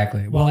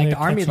 Exactly. Well, like the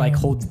army like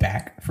holds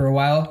back for a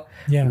while.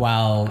 Yeah.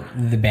 While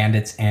the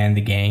bandits and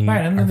the gang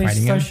and then they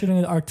start shooting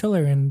at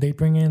artillery, and they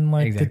bring in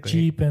like the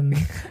jeep and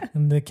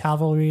the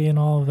cavalry and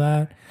all of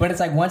that. But it's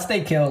like once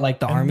they kill like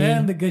the army,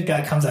 then the good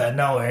guy comes out of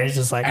nowhere. He's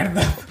just like,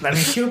 let me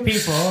shoot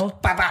people.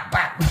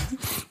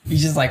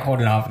 He's just like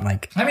holding off and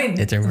like. I mean,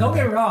 don't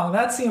get me wrong,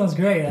 that scene was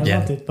great. I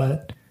loved it,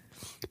 but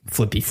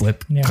flippy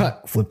flip,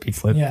 flippy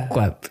flip,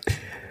 clap.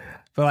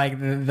 But like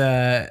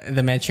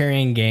the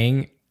Manchurian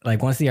gang.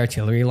 Like once the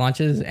artillery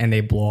launches and they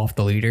blow off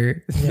the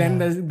leader, then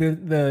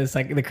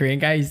the Korean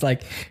guy, he's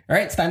like, "All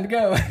right, it's time to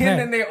go." And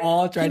then they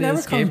all try to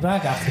escape. He never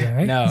comes back after that,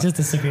 right? No, he just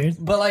disappeared.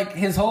 But like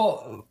his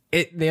whole,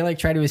 they like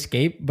try to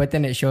escape, but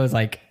then it shows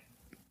like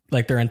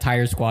their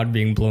entire squad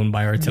being blown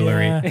by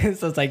artillery. Yeah.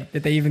 So it's like,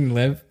 did they even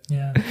live?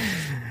 Yeah.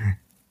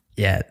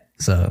 Yeah.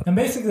 So and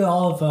basically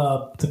all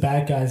of the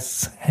bad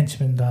guys'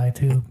 henchmen die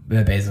too.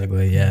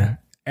 Basically, yeah.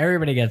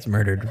 Everybody gets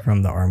murdered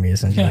from the army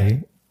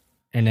essentially,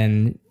 and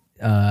then.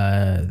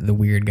 The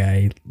weird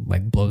guy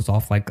like blows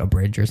off like a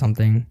bridge or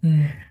something.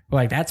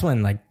 Like that's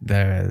when like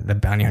the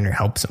bounty hunter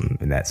helps him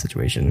in that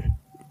situation.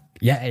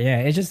 Yeah,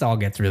 it just all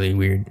gets really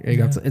weird. It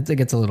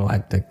gets a little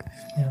hectic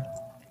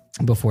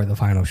before the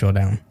final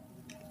showdown.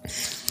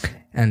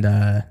 And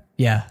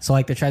so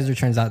like the treasure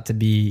turns out to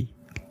be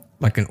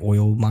like an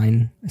oil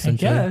mine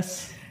essentially. I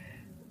guess.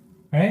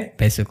 Right?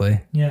 Basically.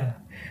 Yeah.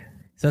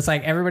 So it's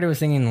like everybody was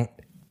thinking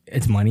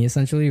it's money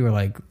essentially, or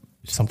like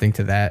something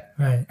to that,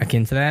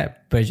 akin to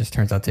that, but it just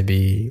turns out to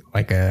be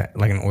like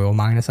an oil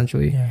mine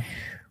essentially,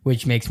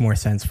 which makes more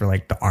sense for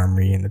like the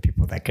army and the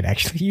people that could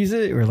actually use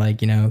it, or like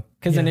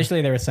because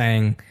initially they were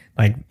saying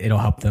like it'll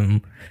help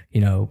them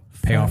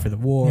pay off for the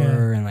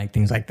war and like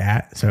things like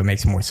that, so it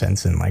makes more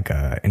sense in like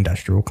a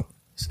industrial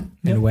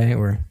in a way,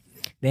 where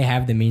they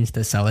have the means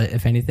to sell it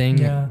if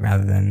anything,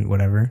 rather than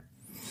whatever.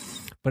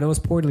 But it was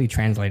poorly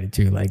translated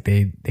too, like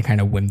they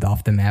kind of whimmed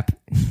off the map.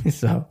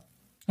 So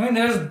I mean,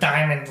 there's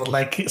diamond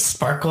like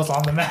sparkles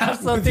on the map,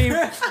 so they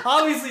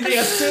obviously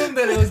assumed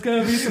that it was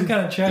going to be some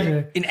kind of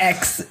treasure. In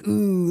X,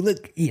 ooh,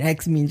 look,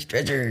 X means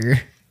treasure.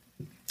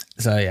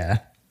 So yeah,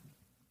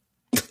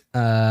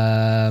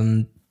 I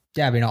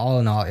mean, all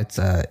in all,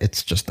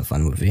 it's just a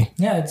fun movie.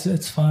 Yeah,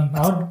 it's fun.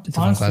 I would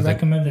honestly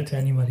recommend it to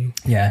anybody.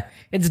 Yeah,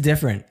 it's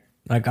different.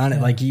 Like on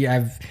it, like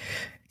I've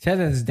said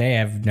to this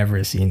day, I've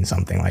never seen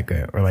something like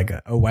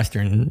a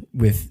Western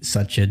with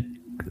such a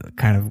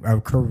kind of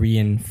a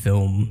Korean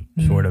film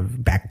sort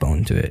of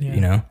backbone to it,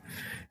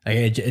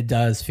 like it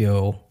does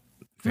feel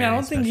I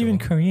don't think even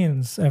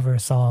Koreans ever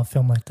saw a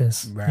film like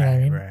this, right? You know what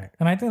I mean? Right.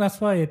 And I think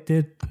that's why it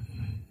did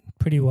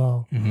pretty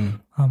well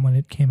when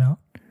it came out.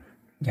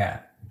 Yeah.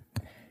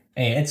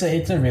 Hey,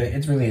 it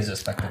really is a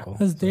spectacle.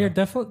 Because there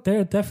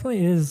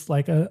definitely is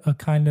like a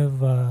kind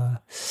of I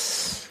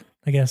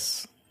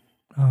guess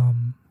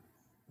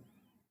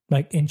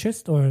like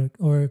interest or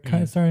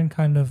certain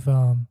kind of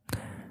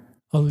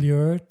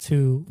allure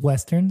to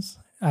Westerns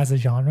as a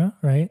genre,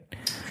 right?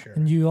 Sure.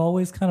 And you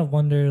always kind of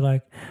wonder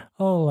like,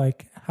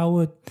 like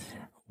what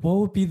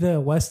would be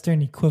the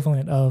Western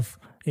equivalent of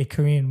a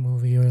Korean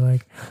movie, or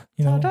like,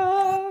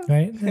 Ta-da!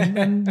 Right?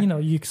 And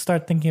you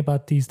start thinking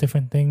about these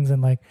different things,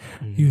 and like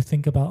you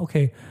think about,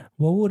 okay,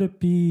 what would it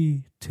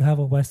be to have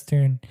a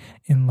Western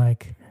in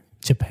like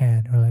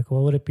Japan, or like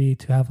what would it be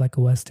to have like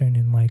a Western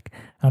in like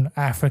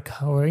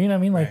Africa, or what I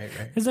mean? Like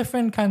there's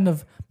different kind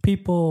of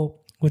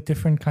people with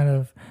different kind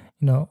of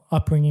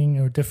upbringing,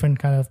 or different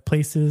kind of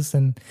places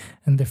and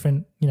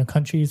different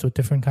countries with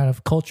different kind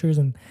of cultures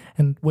and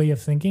way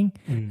of thinking,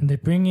 and they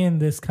bring in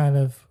this kind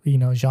of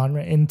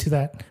genre into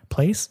that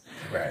place,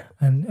 right?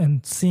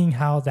 And seeing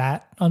how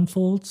that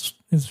unfolds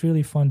is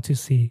really fun to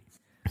see.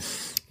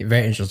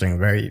 Very interesting,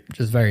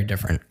 very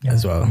different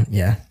as well.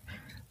 Yeah,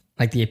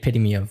 like the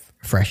epitome of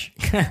fresh.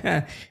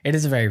 It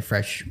is a very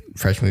fresh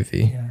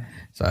movie. Yeah.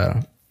 So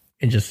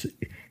it just,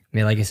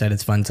 like I said,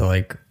 it's fun to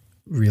like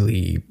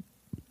really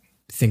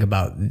think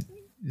about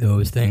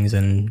those things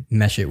and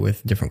mesh it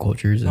with different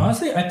cultures.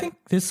 Honestly, I think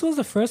this was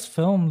the first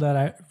film that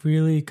I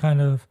really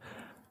kind of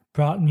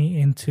brought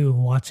me into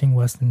watching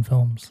Western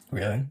films.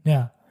 Really?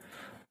 Yeah.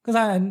 Because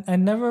I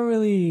never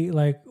really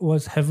like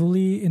was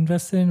heavily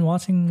invested in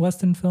watching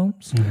Western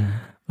films.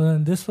 But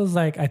then this was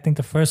like, I think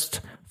the first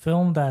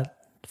film that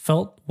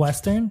felt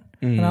Western.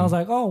 And I was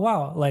like, oh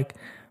wow, like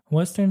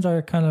Westerns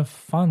are kind of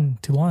fun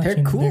to watch.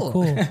 They're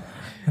cool.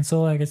 And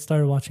so like I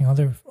started watching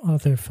other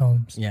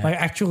films. Yeah. Like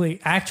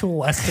actual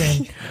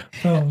Western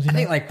films. I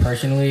think like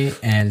personally,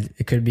 and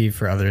it could be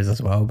for others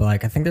as well, but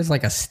like I think there's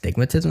like a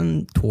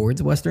stigmatism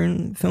towards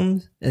Western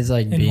films is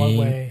like In what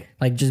way?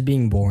 like just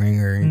being boring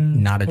or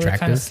not attractive.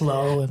 Kind of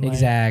slow and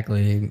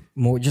exactly.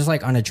 More just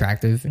like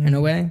unattractive in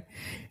a way.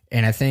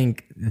 And I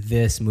think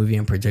this movie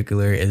in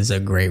particular is a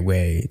great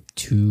way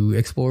to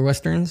explore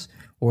Westerns,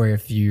 or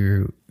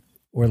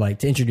like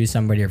to introduce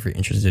somebody if you're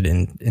interested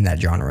in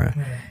that genre.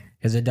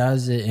 Because it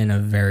does it in a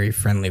very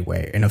friendly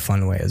way, in a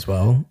fun way as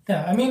well.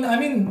 Yeah, I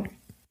mean,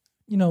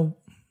 you know,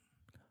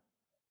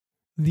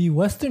 the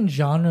Western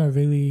genre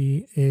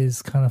really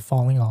is kind of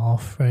falling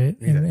off, right?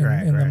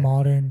 In the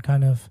modern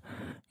kind of,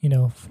 you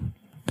know,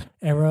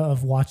 era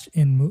of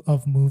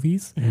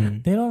movies.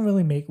 They don't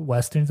really make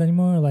Westerns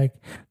anymore. Like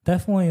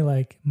definitely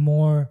like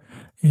more,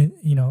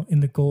 in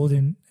the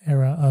golden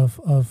era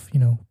of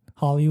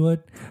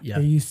Hollywood. Yeah.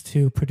 They used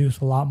to produce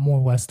a lot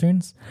more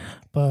Westerns,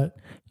 but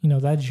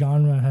that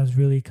genre has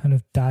really kind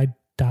of died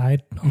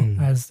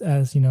as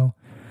as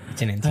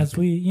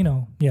we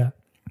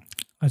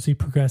as we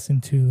progress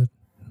into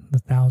the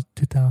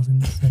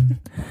 2000s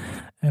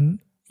and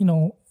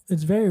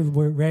it's very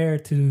rare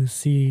to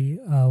see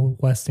a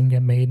Western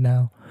get made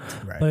now,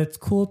 but it's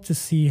cool to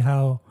see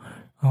how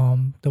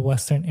the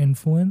Western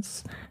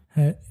influence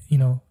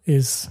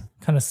is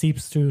kind of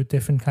seeps through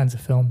different kinds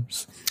of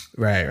films.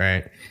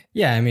 Right.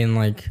 Yeah, I mean,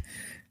 like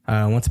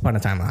Once Upon a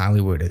Time in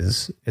Hollywood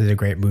is a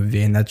great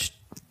movie, and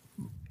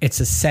it's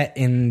a set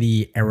in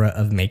the era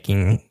of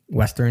making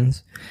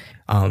Westerns,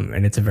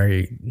 and it's a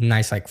very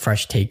nice, like,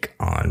 fresh take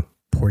on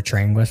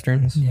portraying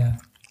Westerns. Yeah.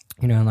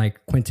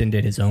 Like Quentin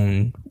did his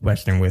own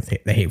Western with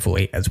The Hateful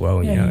Eight as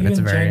well. Yeah, and it's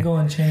a very Django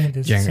Unchained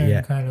is a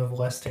certain kind of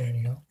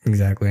Western.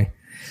 Exactly.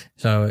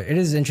 So it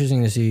is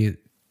interesting to see,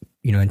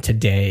 in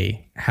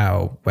today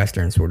how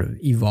Westerns sort of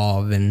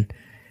evolve and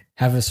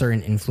have a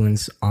certain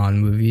influence on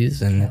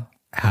movies, and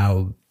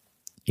how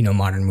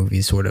modern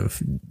movies sort of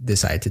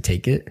decide to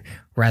take it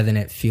rather than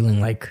it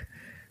feeling like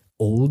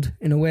old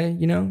in a way.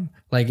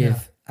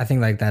 If I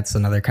think like that's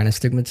another kind of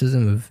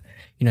stigmatism of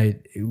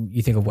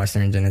you think of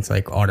Westerns and it's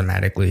like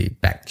automatically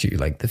back to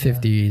like the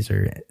 50s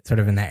or sort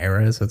of in that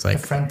era. So it's like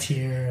the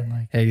frontier and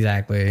like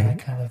exactly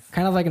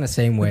kind of like in the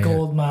same way,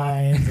 gold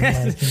mines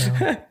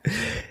and like,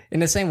 in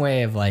the same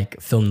way of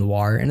like film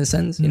noir in a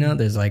sense.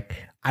 There's like,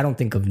 I don't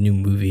think of new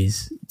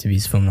movies to be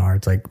film noir.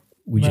 It's like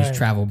we just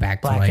travel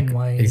back Black to like and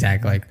white,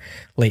 exactly like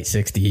late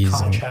 60s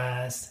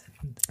contrast,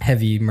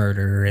 heavy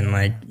murder and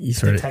like you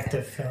sort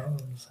detective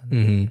films.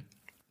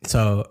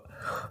 So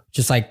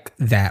just like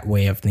that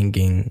way of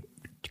thinking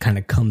kind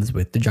of comes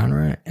with the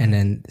genre, and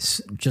then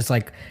just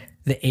like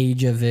the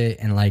age of it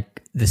and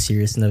like the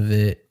seriousness of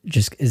it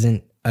just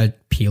isn't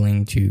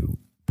appealing to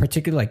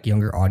particularly like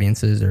younger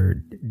audiences, or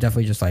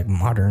definitely just like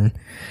modern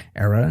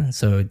era.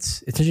 So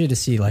it's interesting to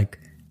see like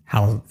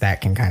how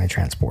that can kind of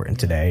transport in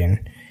today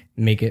and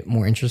make it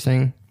more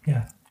interesting.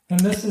 Yeah. And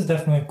this is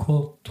definitely a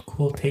cool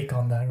take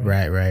on that.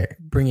 Right.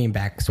 Bringing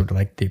back sort of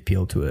like the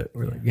appeal to it,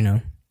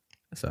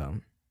 so.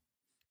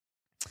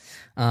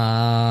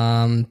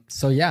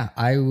 So yeah,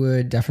 I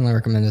would definitely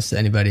recommend this to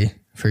anybody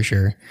for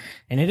sure.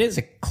 And it is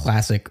a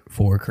classic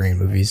for Korean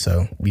movies,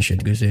 so we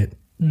should go see it.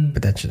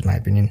 But that's just my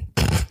opinion.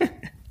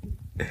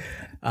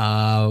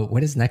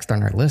 What is next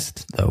on our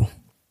list though?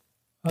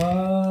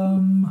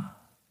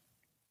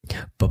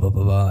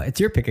 It's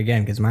your pick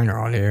again, because mine are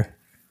on here.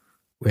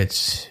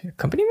 Which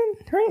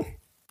Accompaniment, right?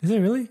 Is it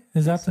really?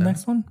 Is that the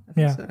next one?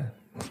 Yeah. So.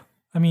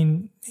 I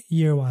mean,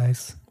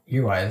 year-wise.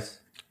 Yeah,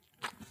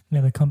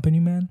 The Company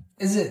Man.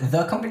 Is it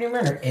The Company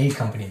Man or A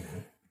Company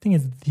Man? I think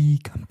it's The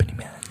Company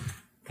Man.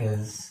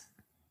 Because...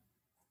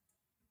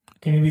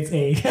 Okay, maybe it's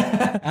A.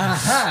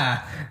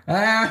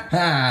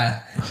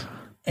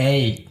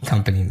 A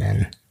Company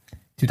Man.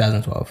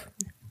 2012.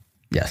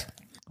 Yes.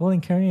 Well,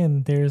 in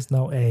Korean, there's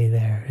no A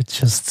there. It's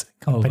just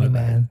Company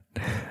Man.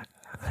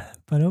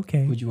 But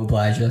okay. Would you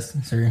oblige us,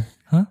 sir?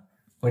 Huh?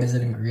 What is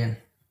it in Korean?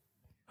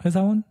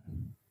 회사원?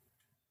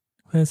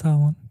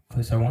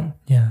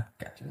 Yeah.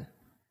 Gotcha.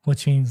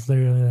 Which means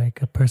literally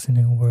like a person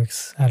who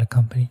works at a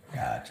company.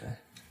 Gotcha.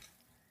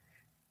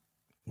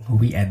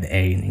 We add the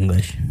A in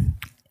English.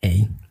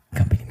 A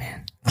Company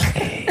Man.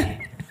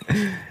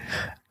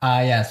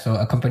 Yeah, so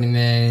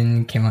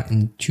Accompaniment came out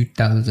in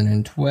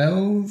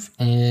 2012,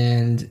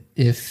 and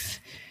if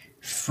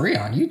free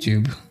on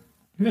YouTube.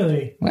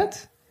 Really?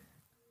 What?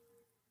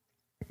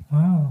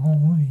 Wow,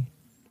 holy.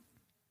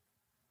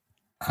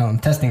 I'm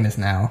testing this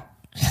now.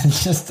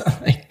 Just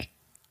like...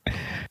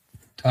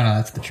 Oh no,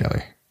 that's the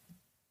trailer.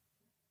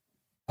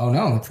 Oh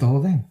no, it's the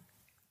whole thing.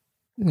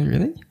 Is it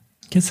really?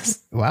 Guess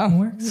this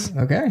works.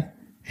 Okay.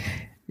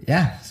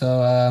 Yeah,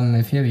 so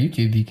if you have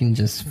YouTube, you can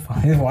just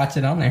watch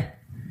it on there.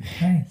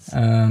 Nice.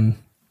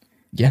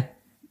 Yeah.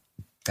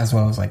 As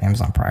well as like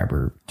Amazon Prime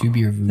or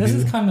Tubi or Vudu. This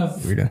is kind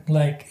of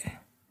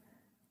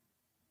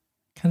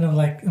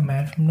like A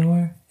Man from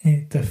Nowhere.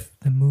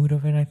 The mood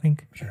of it, I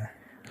think. Sure.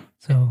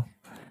 So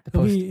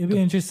It'd be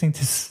interesting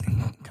to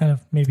kind of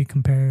maybe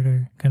compare it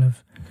or kind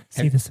of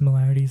see the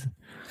similarities.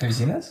 Have you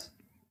seen this?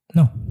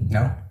 No.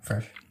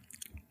 Fresh.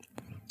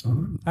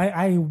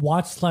 I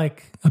watched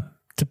like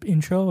the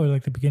intro or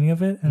like the beginning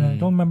of it, and I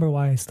don't remember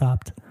why I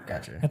stopped.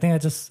 Gotcha. I think I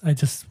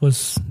just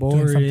was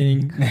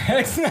boring.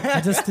 Doing something.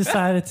 I just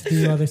decided to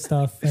do other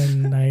stuff,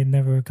 and I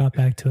never got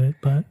back to it.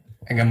 But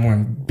I got more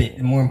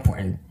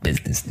important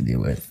business to deal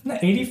with.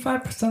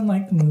 85%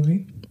 like the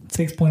movie.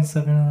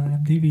 6.7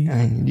 on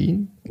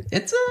IMDb.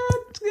 It's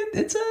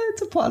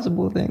a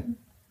plausible thing.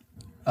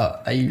 Oh,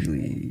 I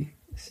usually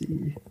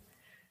see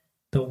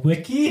the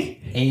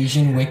wiki.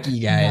 Asian wiki,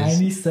 guys.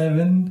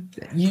 97.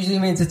 Usually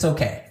means it's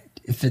okay.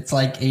 If it's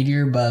like 80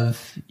 or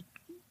above.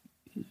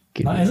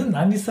 Isn't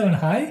 97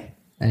 high?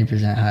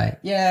 90% high.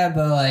 Yeah,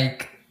 but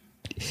like,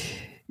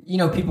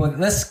 people,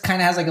 this kind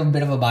of has like a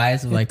bit of a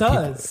bias of like. It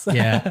does. People,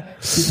 yeah.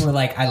 People are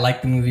like, I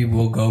like the movie,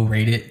 we'll go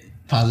rate it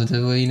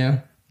positively,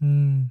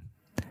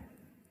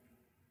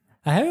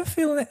 I have a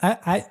feeling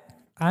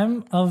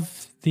I'm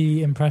of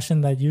the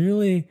impression that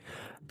usually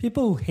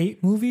people who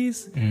hate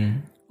movies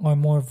are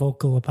more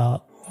vocal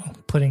about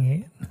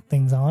putting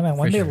things on, and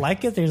when they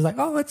like it, they're just like,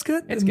 "Oh, it's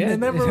good." It's good. They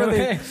never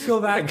really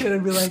go back to it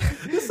and be like,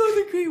 "This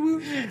was a great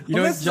movie." You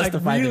don't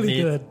justify like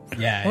really the good.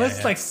 Yeah. Unless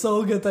it's like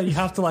so good that you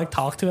have to like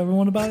talk to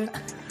everyone about it.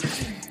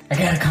 I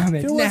gotta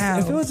comment now.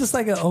 If it was just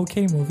like an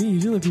okay movie,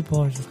 usually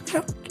people are just like,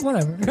 yeah,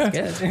 whatever.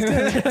 It's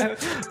good.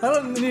 I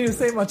don't need to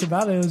say much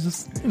about it. It was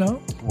just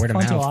word of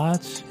fun mouth to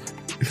watch.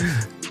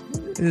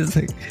 It's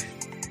like,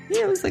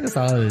 it was like a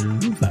solid,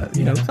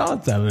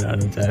 solid 7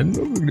 out of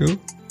 10.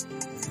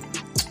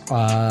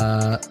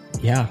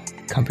 Yeah,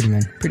 Company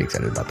Men. Pretty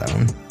excited about that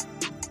one.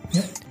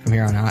 Yep. From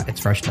here on out, it's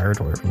fresh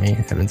territory for me. I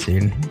haven't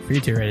seen for you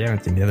two, right? I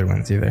haven't seen the other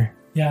ones either.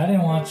 Yeah, I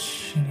didn't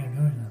watch any of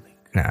yours, I think.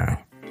 No,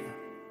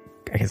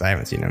 I guess I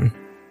haven't seen them.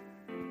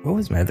 What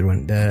was my other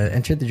one?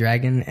 Enter the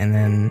Dragon, and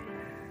then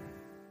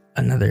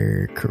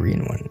another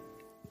Korean one.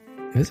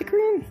 Was it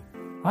Korean?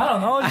 I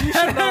don't know. You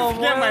should know.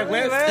 Forget my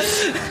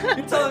list.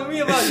 You're telling me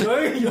about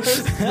your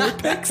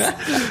picks.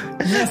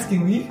 You're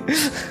asking me.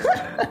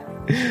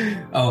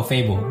 Oh,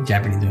 Fable,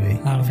 Japanese movie.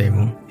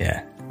 Fable,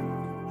 yeah.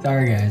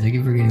 Sorry, guys, I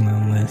keep forgetting my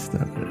own list.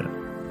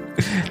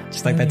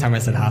 Just like that time I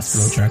said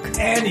hospital truck.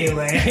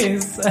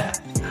 Anyways.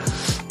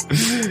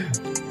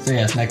 So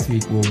yes, next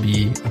week will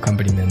be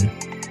Accompaniment.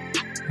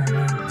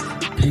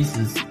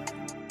 Pieces.